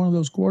grabbing one of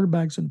those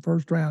quarterbacks in the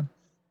first round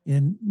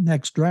in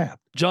next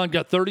draft. John,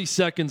 got 30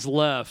 seconds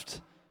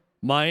left.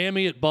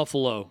 Miami at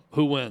Buffalo.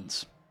 Who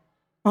wins?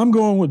 I'm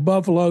going with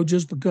Buffalo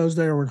just because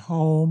they were at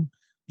home.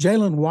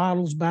 Jalen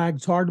Waddle's back.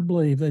 It's hard to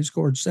believe they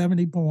scored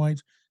 70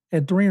 points,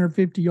 had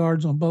 350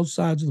 yards on both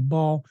sides of the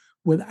ball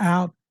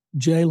without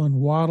Jalen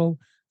Waddle.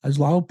 I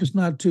hope it's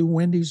not too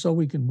windy so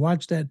we can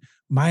watch that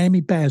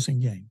Miami passing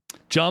game.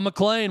 John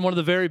McClain, one of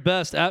the very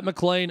best, at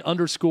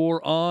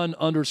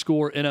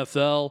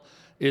McClain_on_NFL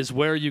is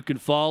where you can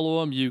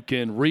follow him. You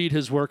can read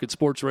his work at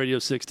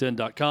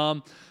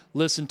sportsradio610.com.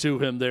 Listen to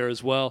him there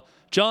as well.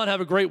 John,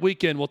 have a great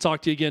weekend. We'll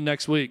talk to you again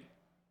next week.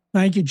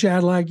 Thank you,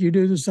 Chad. Like you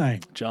do the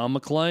same. John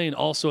McClain,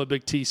 also a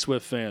big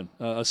T-Swift fan,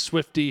 a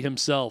Swiftie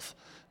himself,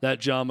 that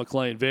John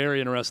McClain.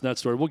 Very interesting, that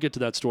story. We'll get to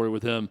that story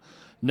with him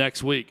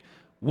next week.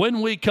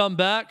 When we come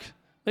back,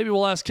 maybe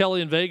we'll ask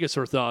Kelly in Vegas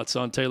her thoughts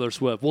on Taylor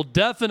Swift. We'll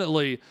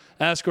definitely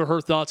ask her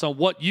thoughts on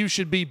what you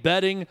should be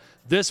betting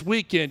this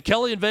weekend.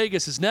 Kelly in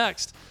Vegas is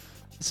next.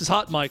 This is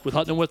Hot Mike with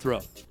Hutton and Withrow.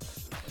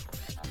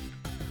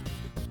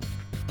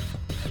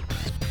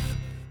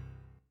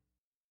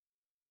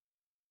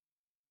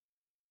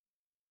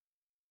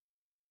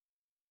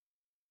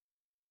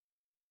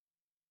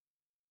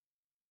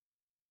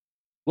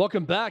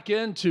 Welcome back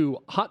into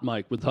Hot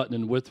Mike with Hutton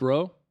and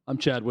Withrow. I'm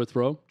Chad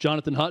Withrow.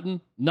 Jonathan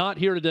Hutton, not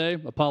here today.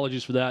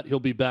 Apologies for that. He'll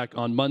be back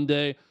on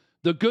Monday.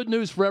 The good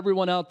news for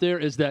everyone out there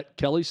is that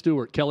Kelly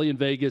Stewart, Kelly in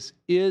Vegas,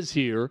 is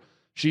here.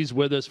 She's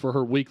with us for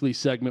her weekly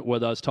segment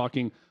with us,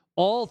 talking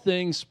all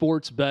things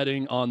sports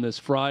betting on this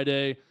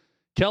Friday.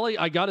 Kelly,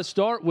 I got to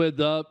start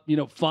with,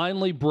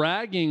 finally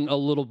bragging a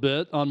little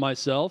bit on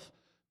myself,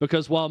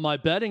 because while my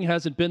betting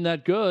hasn't been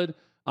that good,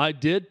 I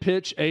did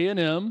pitch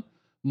A&M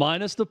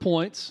minus the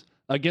points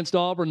against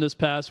Auburn this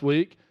past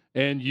week.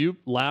 And you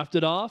laughed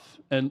it off,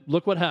 and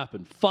look what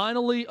happened.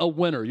 Finally, a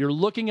winner. You're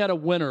looking at a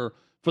winner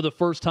for the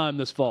first time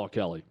this fall,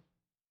 Kelly.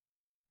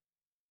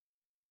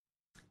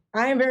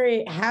 I am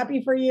very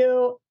happy for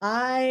you.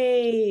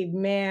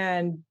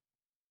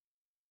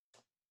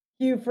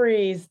 Hugh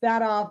Freeze,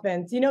 that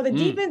offense. The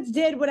defense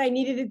did what I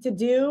needed it to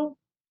do,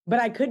 but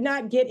I could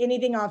not get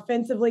anything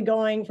offensively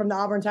going from the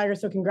Auburn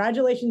Tigers. So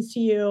congratulations to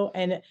you.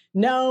 And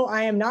no,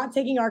 I am not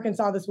taking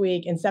Arkansas this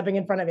week and stepping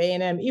in front of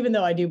A&M, even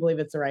though I do believe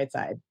it's the right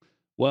side.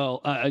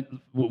 Well,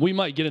 we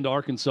might get into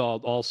Arkansas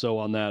also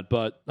on that,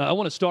 but I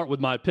want to start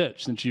with my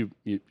pitch since you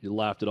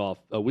laughed it off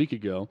a week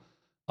ago.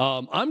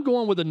 I'm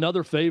going with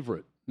another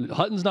favorite.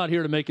 Hutton's not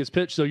here to make his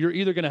pitch, so you're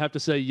either going to have to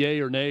say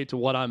yay or nay to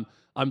what I'm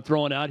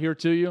throwing out here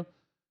to you.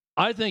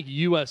 I think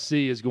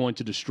USC is going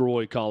to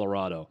destroy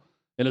Colorado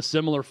in a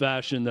similar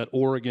fashion that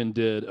Oregon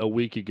did a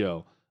week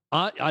ago.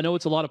 I know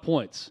it's a lot of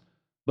points,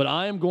 but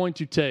I am going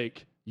to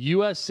take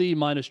USC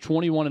minus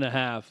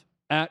 21.5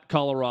 at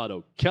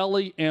Colorado.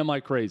 Kelly, am I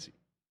crazy?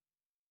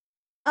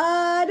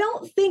 I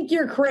don't think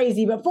you're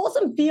crazy, but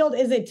Folsom Field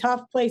is a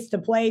tough place to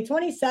play.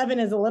 27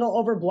 is a little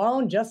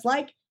overblown, just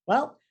like,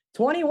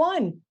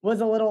 21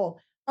 was a little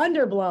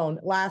underblown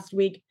last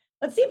week.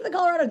 Let's see if the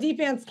Colorado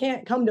defense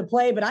can't come to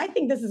play, but I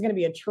think this is going to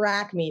be a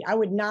track meet. I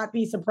would not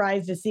be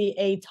surprised to see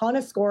a ton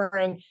of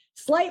scoring.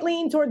 Slight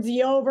lean towards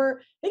the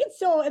over. I think it's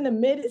still in the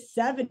mid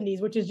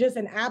 70s, which is just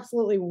an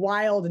absolutely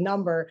wild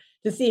number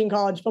to see in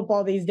college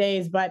football these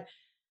days. But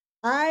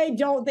I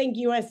don't think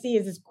USC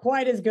is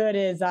quite as good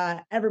as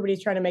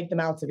everybody's trying to make them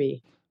out to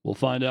be. We'll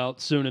find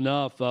out soon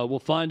enough. We'll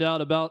find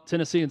out about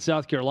Tennessee and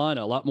South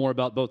Carolina. A lot more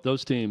about both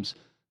those teams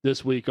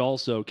this week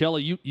also.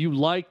 Kelly, you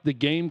like the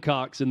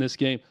Gamecocks in this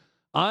game.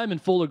 I'm in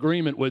full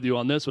agreement with you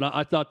on this one.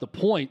 I thought the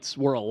points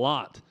were a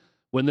lot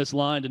when this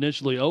line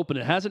initially opened.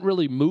 It hasn't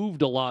really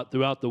moved a lot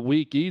throughout the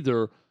week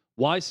either.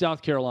 Why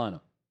South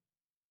Carolina?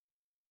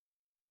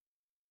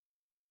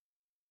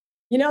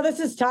 This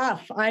is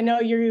tough. I know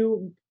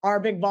you are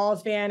a big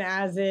Vols fan,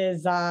 as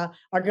is our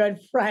good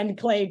friend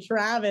Clay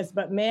Travis,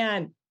 but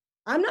man,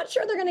 I'm not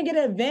sure they're going to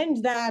get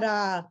avenge that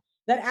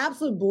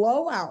absolute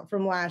blowout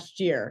from last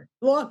year.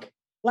 Look,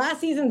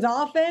 last season's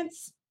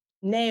offense,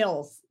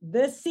 nails.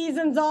 This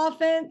season's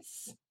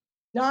offense,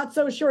 not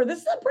so sure. This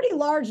is a pretty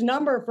large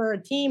number for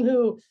a team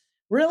who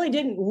really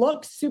didn't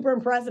look super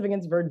impressive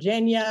against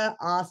Virginia,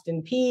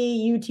 Austin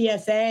Peay,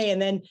 UTSA.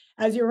 And then,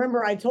 as you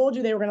remember, I told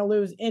you they were going to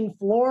lose in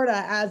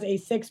Florida as a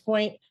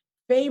 6-point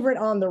favorite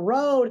on the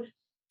road.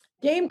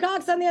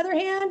 Gamecocks, on the other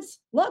hand,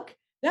 look,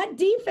 that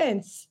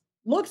defense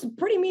looks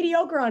pretty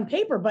mediocre on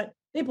paper, but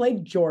they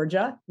played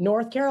Georgia,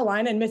 North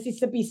Carolina, and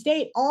Mississippi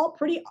State, all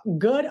pretty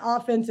good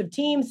offensive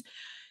teams.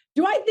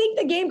 Do I think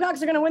the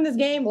Gamecocks are going to win this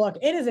game? Look,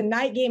 it is a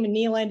night game in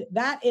Neyland.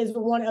 That is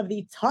one of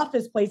the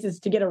toughest places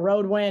to get a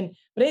road win,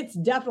 but it's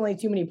definitely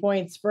too many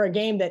points for a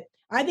game that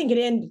I think could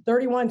end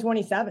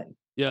 31-27.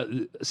 Yeah,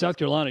 South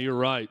Carolina, you're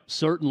right.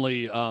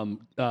 Certainly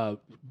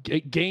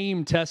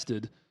game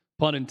tested,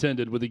 pun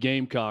intended, with the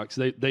Gamecocks.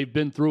 They've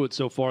been through it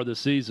so far this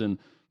season,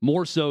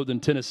 more so than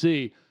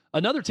Tennessee.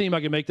 Another team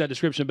I can make that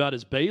description about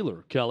is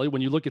Baylor, Kelly.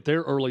 When you look at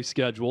their early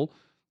schedule,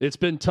 it's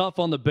been tough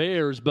on the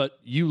Bears, but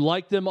you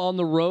like them on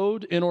the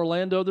road in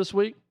Orlando this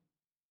week?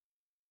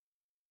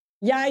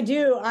 Yeah, I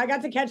do. I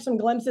got to catch some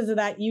glimpses of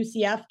that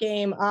UCF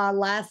game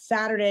last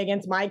Saturday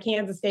against my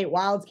Kansas State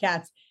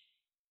Wildcats.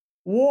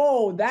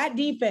 Whoa, that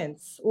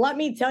defense. Let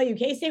me tell you,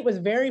 K-State was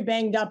very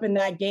banged up in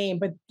that game,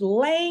 but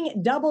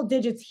laying double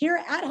digits here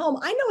at home,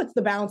 I know it's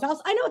the bounce house.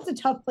 I know it's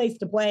a tough place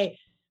to play,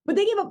 but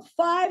they gave up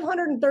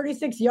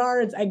 536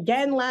 yards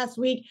again last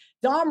week.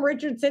 Dom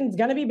Richardson's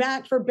going to be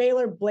back for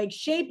Baylor. Blake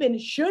Shapen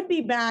should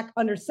be back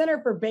under center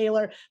for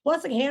Baylor,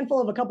 plus a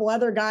handful of a couple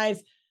other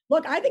guys.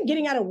 Look, I think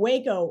getting out of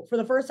Waco for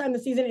the first time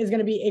this season is going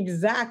to be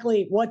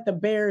exactly what the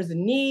Bears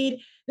need.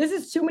 This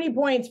is too many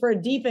points for a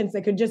defense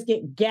that could just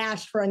get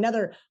gashed for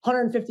another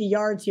 150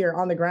 yards here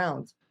on the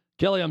ground.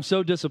 Kelly, I'm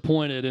so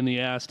disappointed in the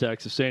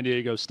Aztecs of San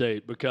Diego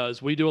State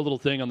because we do a little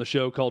thing on the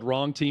show called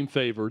Wrong Team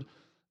Favored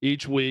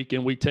each week,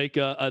 and we take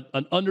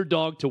an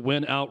underdog to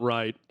win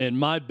outright. And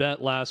my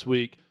bet last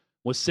week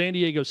was San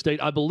Diego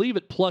State, I believe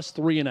at plus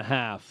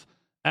 3.5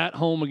 at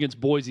home against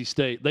Boise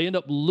State. They end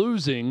up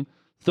losing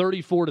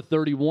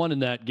 34-31 in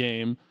that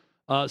game.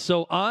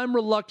 So I'm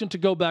reluctant to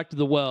go back to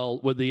the well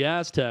with the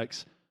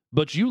Aztecs,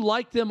 but you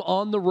like them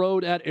on the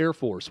road at Air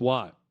Force.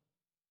 Why?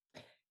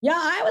 Yeah,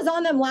 I was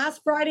on them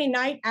last Friday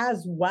night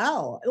as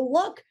well.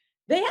 Look,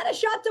 they had a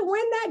shot to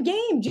win that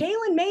game.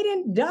 Jalen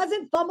Maiden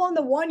doesn't fumble on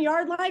the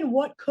 1-yard line.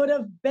 What could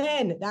have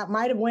been? That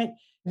might have went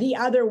the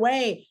other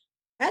way.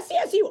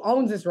 SDSU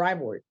owns this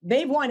rivalry.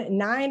 They've won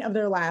 9 of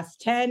their last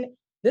 10.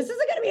 This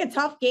isn't going to be a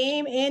tough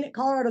game in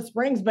Colorado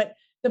Springs, but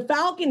the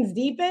Falcons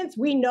defense,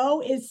 we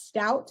know, is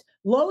stout.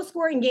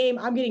 Low-scoring game.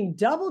 I'm getting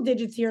double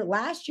digits here.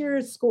 Last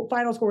year's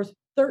final score was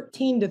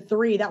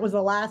 13-3. That was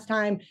the last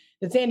time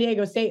that San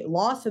Diego State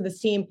lost to this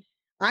team.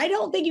 I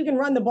don't think you can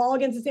run the ball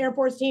against this Air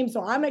Force team,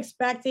 so I'm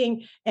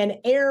expecting an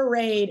air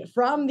raid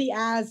from the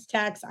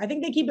Aztecs. I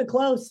think they keep it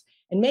close,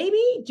 and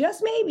maybe,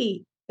 just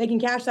maybe, they can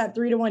cash that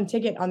 3-1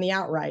 ticket on the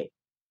outright.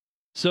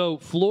 So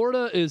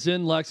Florida is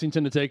in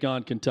Lexington to take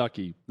on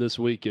Kentucky this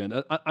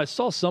weekend. I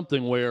saw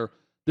something where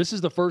this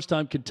is the first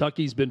time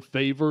Kentucky's been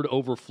favored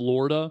over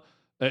Florida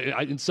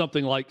in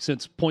something like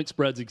since point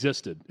spreads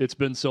existed. It's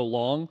been so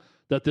long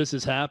that this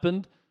has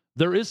happened.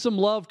 There is some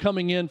love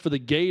coming in for the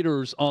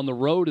Gators on the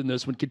road in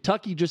this one.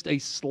 Kentucky just a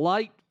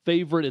slight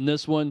favorite in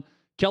this one.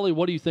 Kelly,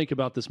 what do you think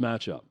about this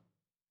matchup?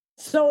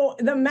 So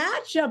the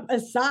matchup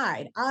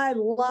aside, I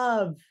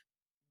love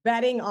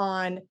betting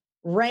on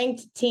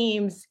ranked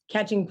teams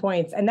catching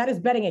points, and that is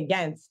betting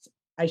against,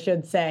 I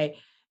should say.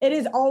 It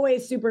is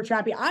always super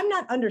trappy. I'm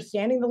not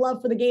understanding the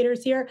love for the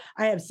Gators here.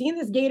 I have seen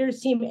this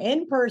Gators team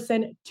in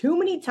person too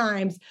many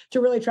times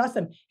to really trust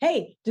them.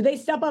 Hey, do they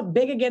step up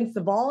big against the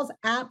Vols?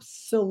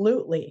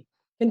 Absolutely.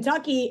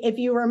 Kentucky, if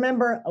you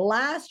remember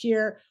last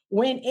year,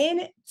 went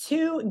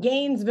into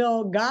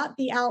Gainesville, got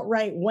the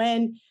outright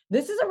win.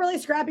 This is a really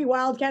scrappy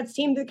Wildcats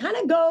team that kind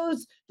of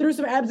goes through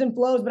some ebbs and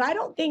flows, but I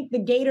don't think the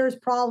Gators'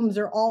 problems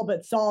are all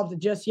but solved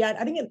just yet.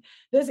 I think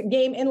this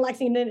game in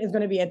Lexington is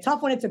going to be a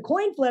tough one. It's a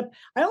coin flip.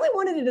 I only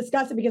wanted to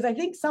discuss it because I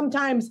think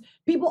sometimes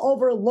people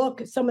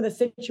overlook some of the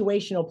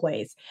situational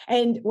plays.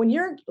 And when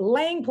you're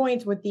laying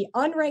points with the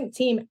unranked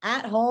team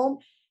at home,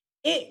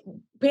 it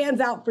pans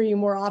out for you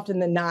more often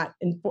than not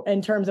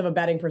in terms of a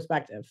betting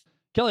perspective.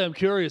 Kelly, I'm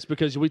curious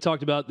because we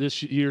talked about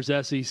this year's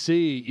SEC.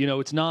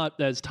 It's not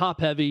as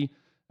top-heavy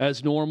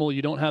as normal.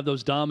 You don't have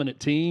those dominant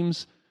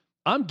teams.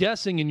 I'm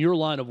guessing in your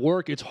line of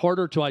work, it's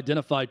harder to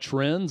identify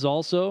trends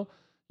also.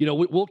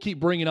 We'll keep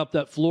bringing up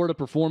that Florida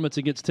performance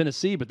against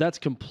Tennessee, but that's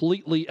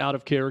completely out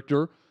of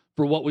character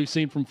for what we've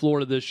seen from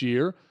Florida this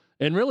year.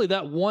 And really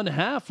that one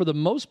half, for the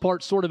most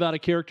part, sort of out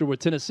of character with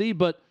Tennessee.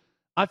 But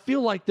I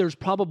feel like there's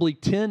probably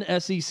 10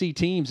 SEC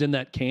teams in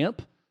that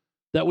camp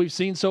that we've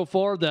seen so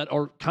far that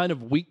are kind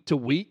of week to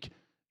week.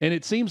 And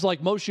it seems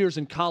like most years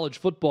in college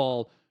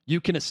football,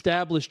 you can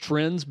establish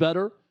trends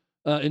better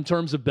in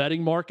terms of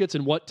betting markets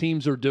and what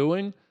teams are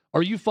doing.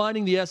 Are you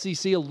finding the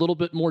SEC a little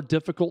bit more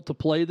difficult to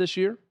play this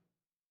year?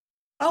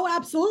 Oh,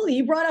 absolutely.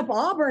 You brought up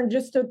Auburn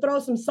just to throw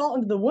some salt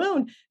into the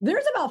wound.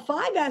 There's about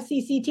 5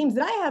 SEC teams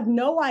that I have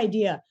no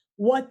idea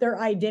what their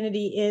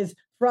identity is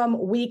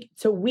from week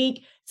to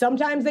week.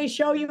 Sometimes they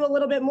show you a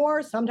little bit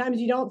more.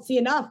 Sometimes you don't see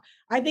enough.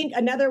 I think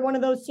another one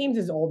of those teams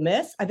is Ole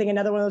Miss. I think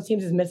another one of those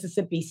teams is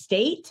Mississippi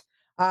State.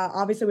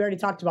 Obviously, we already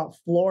talked about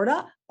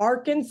Florida.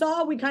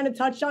 Arkansas, we kind of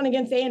touched on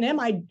against A&M.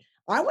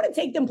 I want to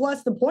take them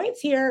plus the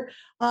points here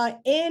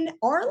in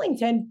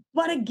Arlington.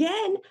 But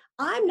again,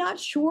 I'm not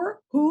sure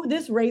who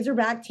this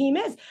Razorback team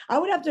is. I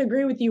would have to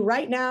agree with you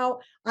right now.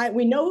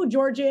 We know who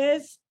Georgia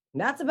is.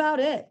 And that's about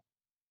it.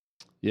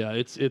 Yeah,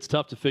 it's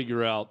tough to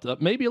figure out.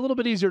 Maybe a little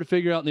bit easier to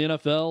figure out in the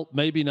NFL.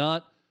 Maybe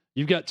not.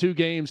 You've got 2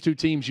 games, 2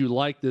 teams you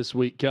like this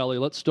week, Kelly.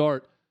 Let's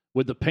start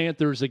with the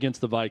Panthers against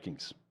the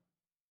Vikings.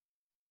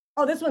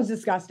 Oh, this one's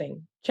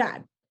disgusting.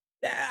 Chad,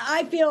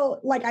 I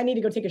feel like I need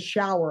to go take a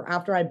shower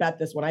after I bet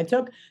this one. I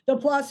took the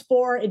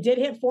 +4. It did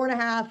hit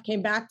 4.5,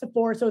 came back to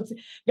 4. So it's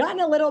gotten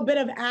a little bit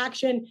of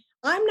action.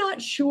 I'm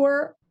not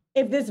sure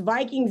if this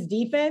Vikings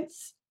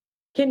defense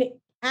can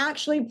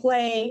actually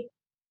play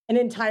an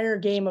entire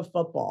game of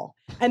football.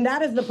 And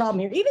that is the problem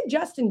here. Even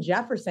Justin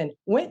Jefferson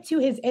went to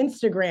his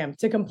Instagram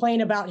to complain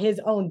about his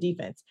own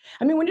defense.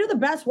 I mean, when you're the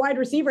best wide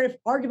receiver, if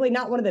arguably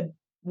not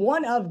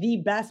one of the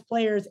best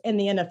players in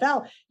the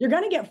NFL, you're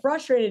going to get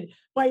frustrated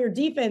by your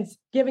defense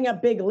giving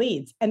up big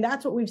leads. And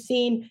that's what we've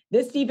seen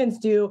this defense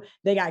do.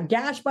 They got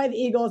gashed by the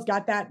Eagles,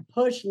 got that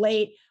push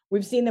late.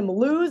 We've seen them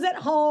lose at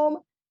home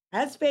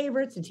as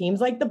favorites to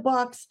teams like the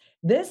Bucs.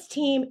 This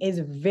team is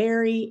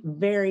very,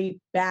 very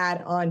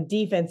bad on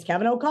defense.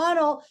 Kevin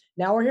O'Connell,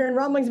 now we're hearing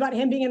rumblings about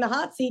him being in the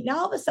hot seat. Now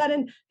all of a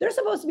sudden, they're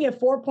supposed to be a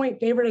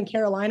 4-point favorite in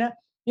Carolina.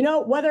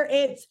 Whether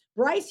it's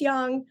Bryce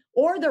Young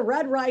or the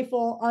Red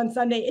Rifle on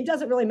Sunday, it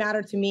doesn't really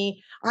matter to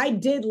me. I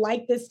did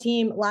like this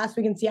team last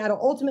week in Seattle,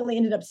 ultimately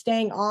ended up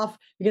staying off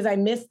because I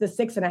missed the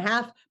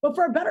 6.5. But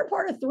for a better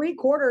part of 3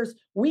 quarters,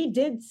 we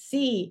did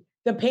see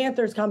the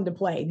Panthers come to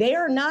play. They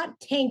are not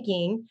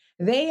tanking.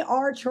 They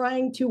are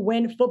trying to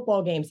win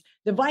football games.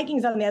 The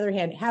Vikings, on the other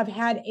hand, have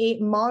had a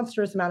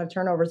monstrous amount of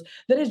turnovers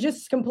that is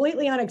just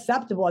completely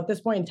unacceptable at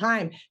this point in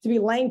time to be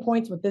laying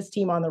points with this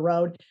team on the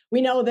road.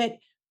 We know that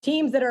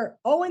teams that are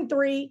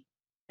 0-3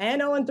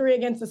 and 0-3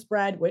 against the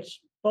spread, which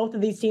both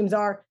of these teams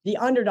are, the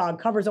underdog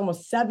covers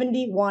almost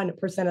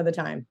 71% of the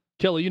time.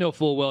 Kelly, you know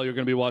full well you're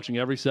going to be watching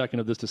every second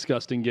of this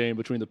disgusting game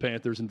between the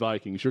Panthers and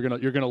Vikings.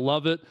 You're gonna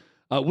love it.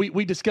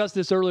 We discussed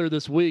this earlier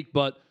this week,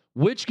 but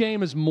which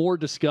game is more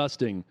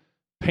disgusting?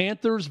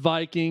 Panthers,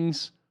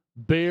 Vikings,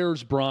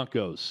 Bears,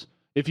 Broncos.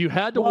 If you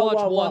had to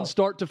watch one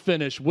start to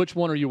finish, which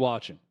one are you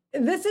watching?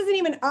 This isn't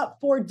even up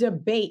for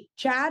debate.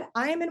 Chad,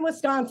 I am in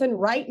Wisconsin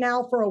right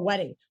now for a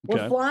wedding.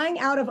 We're flying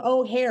out of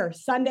O'Hare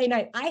Sunday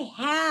night. I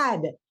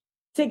had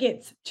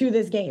tickets to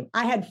this game.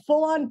 I had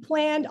full on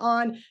planned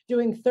on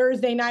doing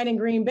Thursday night in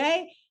Green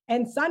Bay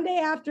and Sunday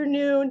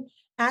afternoon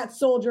at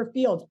Soldier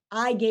Field.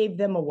 I gave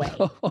them away.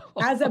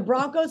 As a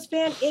Broncos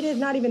fan, it is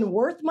not even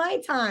worth my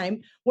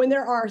time when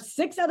there are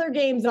 6 other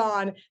games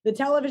on the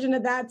television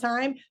at that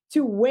time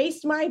to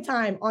waste my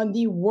time on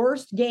the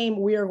worst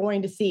game we are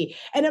going to see.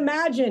 And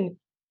imagine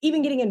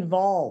even getting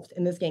involved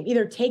in this game,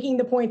 either taking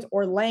the points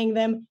or laying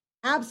them.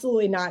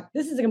 Absolutely not.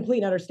 This is a complete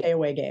and utter stay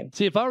away game.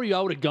 See, if I were you,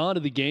 I would have gone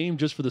to the game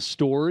just for the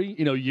story.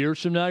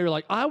 Years from now, you're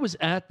like, I was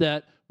at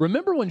that.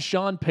 Remember when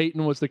Sean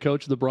Payton was the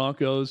coach of the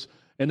Broncos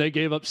and they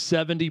gave up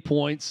 70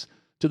 points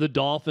to the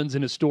Dolphins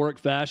in historic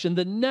fashion?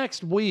 The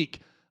next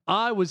week,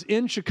 I was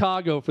in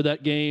Chicago for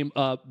that game,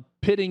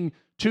 pitting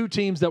 2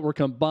 teams that were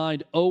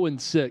combined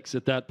 0-6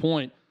 at that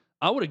point.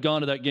 I would have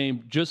gone to that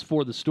game just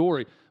for the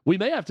story. We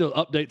may have to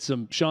update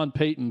some Sean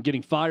Payton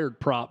getting fired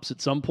props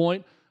at some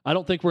point. I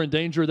don't think we're in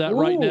danger of that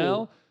right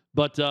now,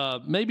 but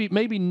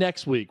maybe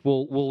next week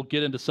we'll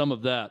get into some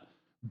of that.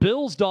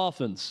 Bills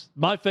Dolphins,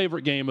 my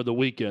favorite game of the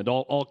weekend.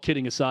 All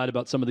kidding aside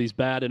about some of these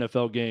bad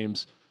NFL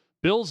games.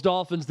 Bills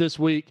Dolphins this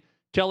week.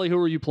 Kelly, who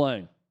are you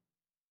playing?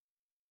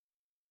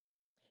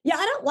 Yeah,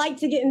 I don't like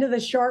to get into the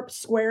sharp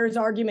squares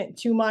argument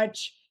too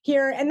much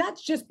here, and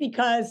that's just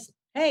because,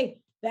 hey,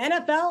 the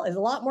NFL is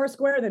a lot more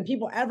square than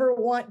people ever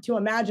want to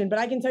imagine. But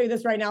I can tell you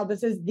this right now,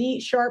 this is the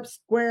sharp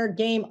square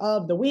game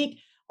of the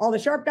week. All the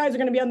sharp guys are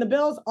going to be on the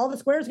Bills. All the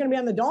squares are going to be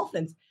on the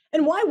Dolphins.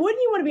 And why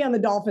wouldn't you want to be on the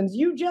Dolphins?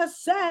 You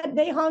just said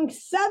they hung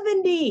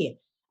 70,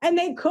 and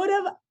they could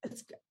have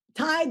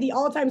tied the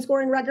all-time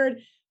scoring record.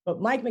 but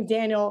Mike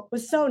McDaniel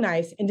was so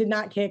nice and did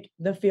not kick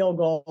the field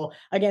goal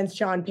against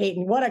Sean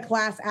Payton. What a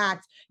class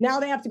act. Now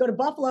they have to go to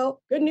Buffalo.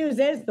 Good news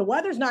is the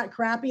weather's not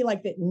crappy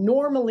like it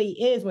normally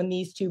is when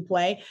these two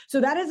play.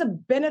 So that is a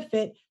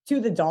benefit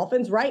to the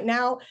Dolphins. Right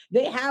now,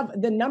 they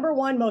have the number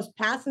one most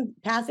passing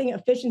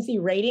efficiency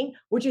rating,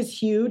 which is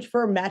huge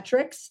for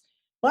metrics.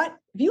 But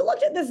if you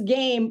looked at this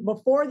game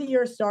before the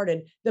year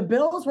started, the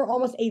Bills were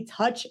almost a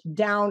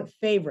touchdown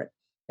favorite.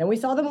 Then we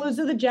saw them lose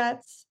to the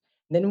Jets.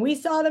 Then we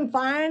saw them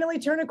finally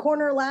turn a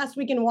corner last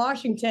week in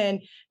Washington.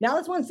 Now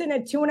this one's sitting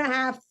at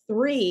 2.5,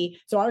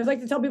 3. So I always like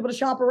to tell people to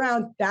shop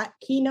around. That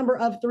key number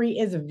of 3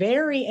 is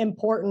very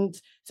important.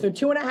 So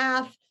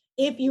 2.5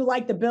 if you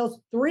like the Bills,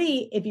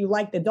 3 if you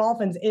like the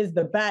Dolphins is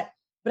the bet.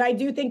 But I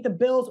do think the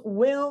Bills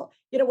will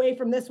get away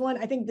from this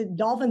one. I think the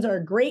Dolphins are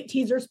a great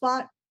teaser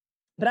spot.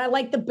 But I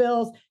like the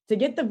Bills to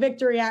get the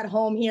victory at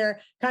home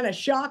here, kind of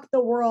shock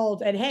the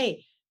world. And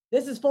hey,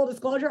 this is full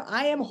disclosure.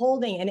 I am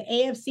holding an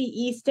AFC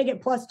East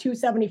ticket plus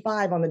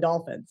 275 on the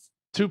Dolphins.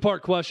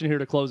 Two-part question here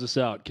to close us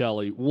out,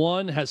 Kelly.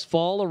 One, has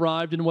fall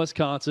arrived in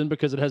Wisconsin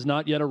because it has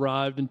not yet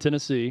arrived in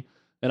Tennessee,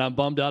 and I'm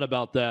bummed out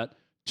about that.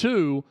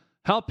 Two,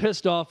 how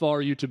pissed off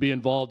are you to be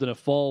involved in a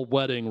fall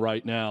wedding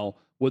right now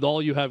with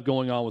all you have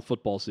going on with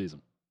football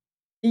season?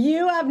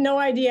 You have no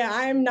idea.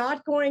 I am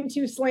not going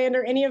to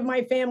slander any of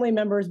my family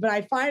members, but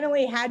I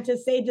finally had to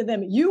say to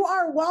them, you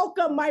are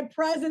welcome. My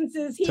presence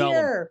is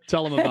here.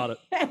 Tell them about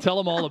it. Tell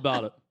them all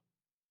about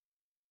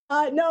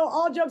it. No,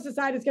 all jokes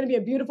aside, it's going to be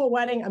a beautiful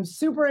wedding. I'm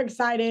super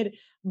excited,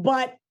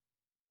 but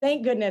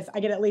thank goodness I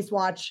get at least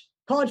watch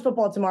college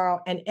football tomorrow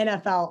and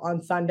NFL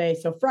on Sunday.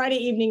 So Friday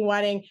evening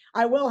wedding.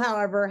 I will,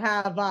 however,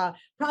 have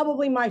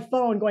probably my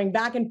phone going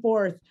back and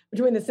forth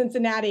between the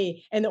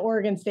Cincinnati and the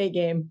Oregon State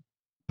game.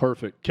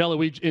 Perfect. Kelly,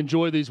 we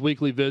enjoy these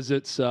weekly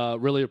visits.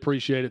 Really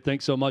appreciate it.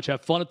 Thanks so much.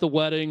 Have fun at the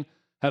wedding.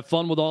 Have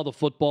fun with all the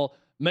football.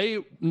 May,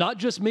 not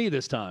just me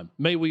this time,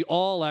 may we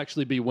all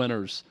actually be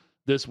winners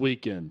this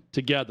weekend.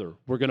 Together.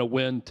 We're going to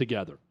win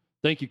together.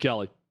 Thank you,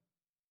 Kelly.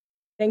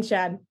 Thanks,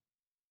 Chad.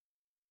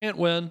 Can't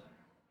win.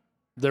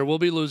 There will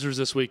be losers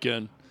this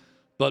weekend.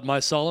 But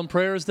my solemn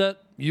prayer is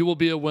that you will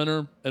be a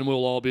winner and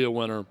we'll all be a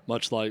winner,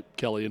 much like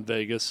Kelly in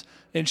Vegas.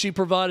 And she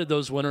provided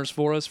those winners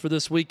for us for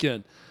this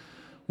weekend.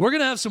 We're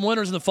going to have some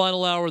winners in the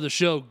final hour of the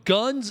show.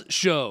 Guns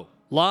Show,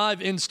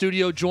 live in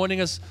studio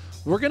joining us.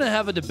 We're going to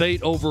have a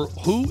debate over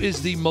who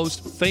is the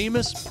most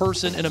famous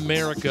person in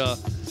America,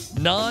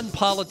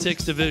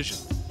 non-politics division.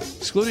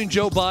 Excluding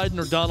Joe Biden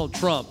or Donald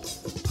Trump,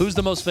 who's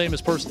the most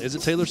famous person? Is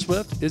it Taylor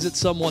Swift? Is it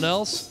someone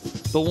else?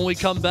 But when we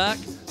come back,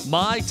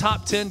 my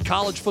top 10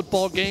 college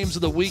football games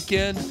of the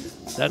weekend,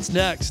 that's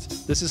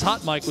next. This is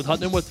Hot Mike with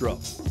Hutton and Withrow.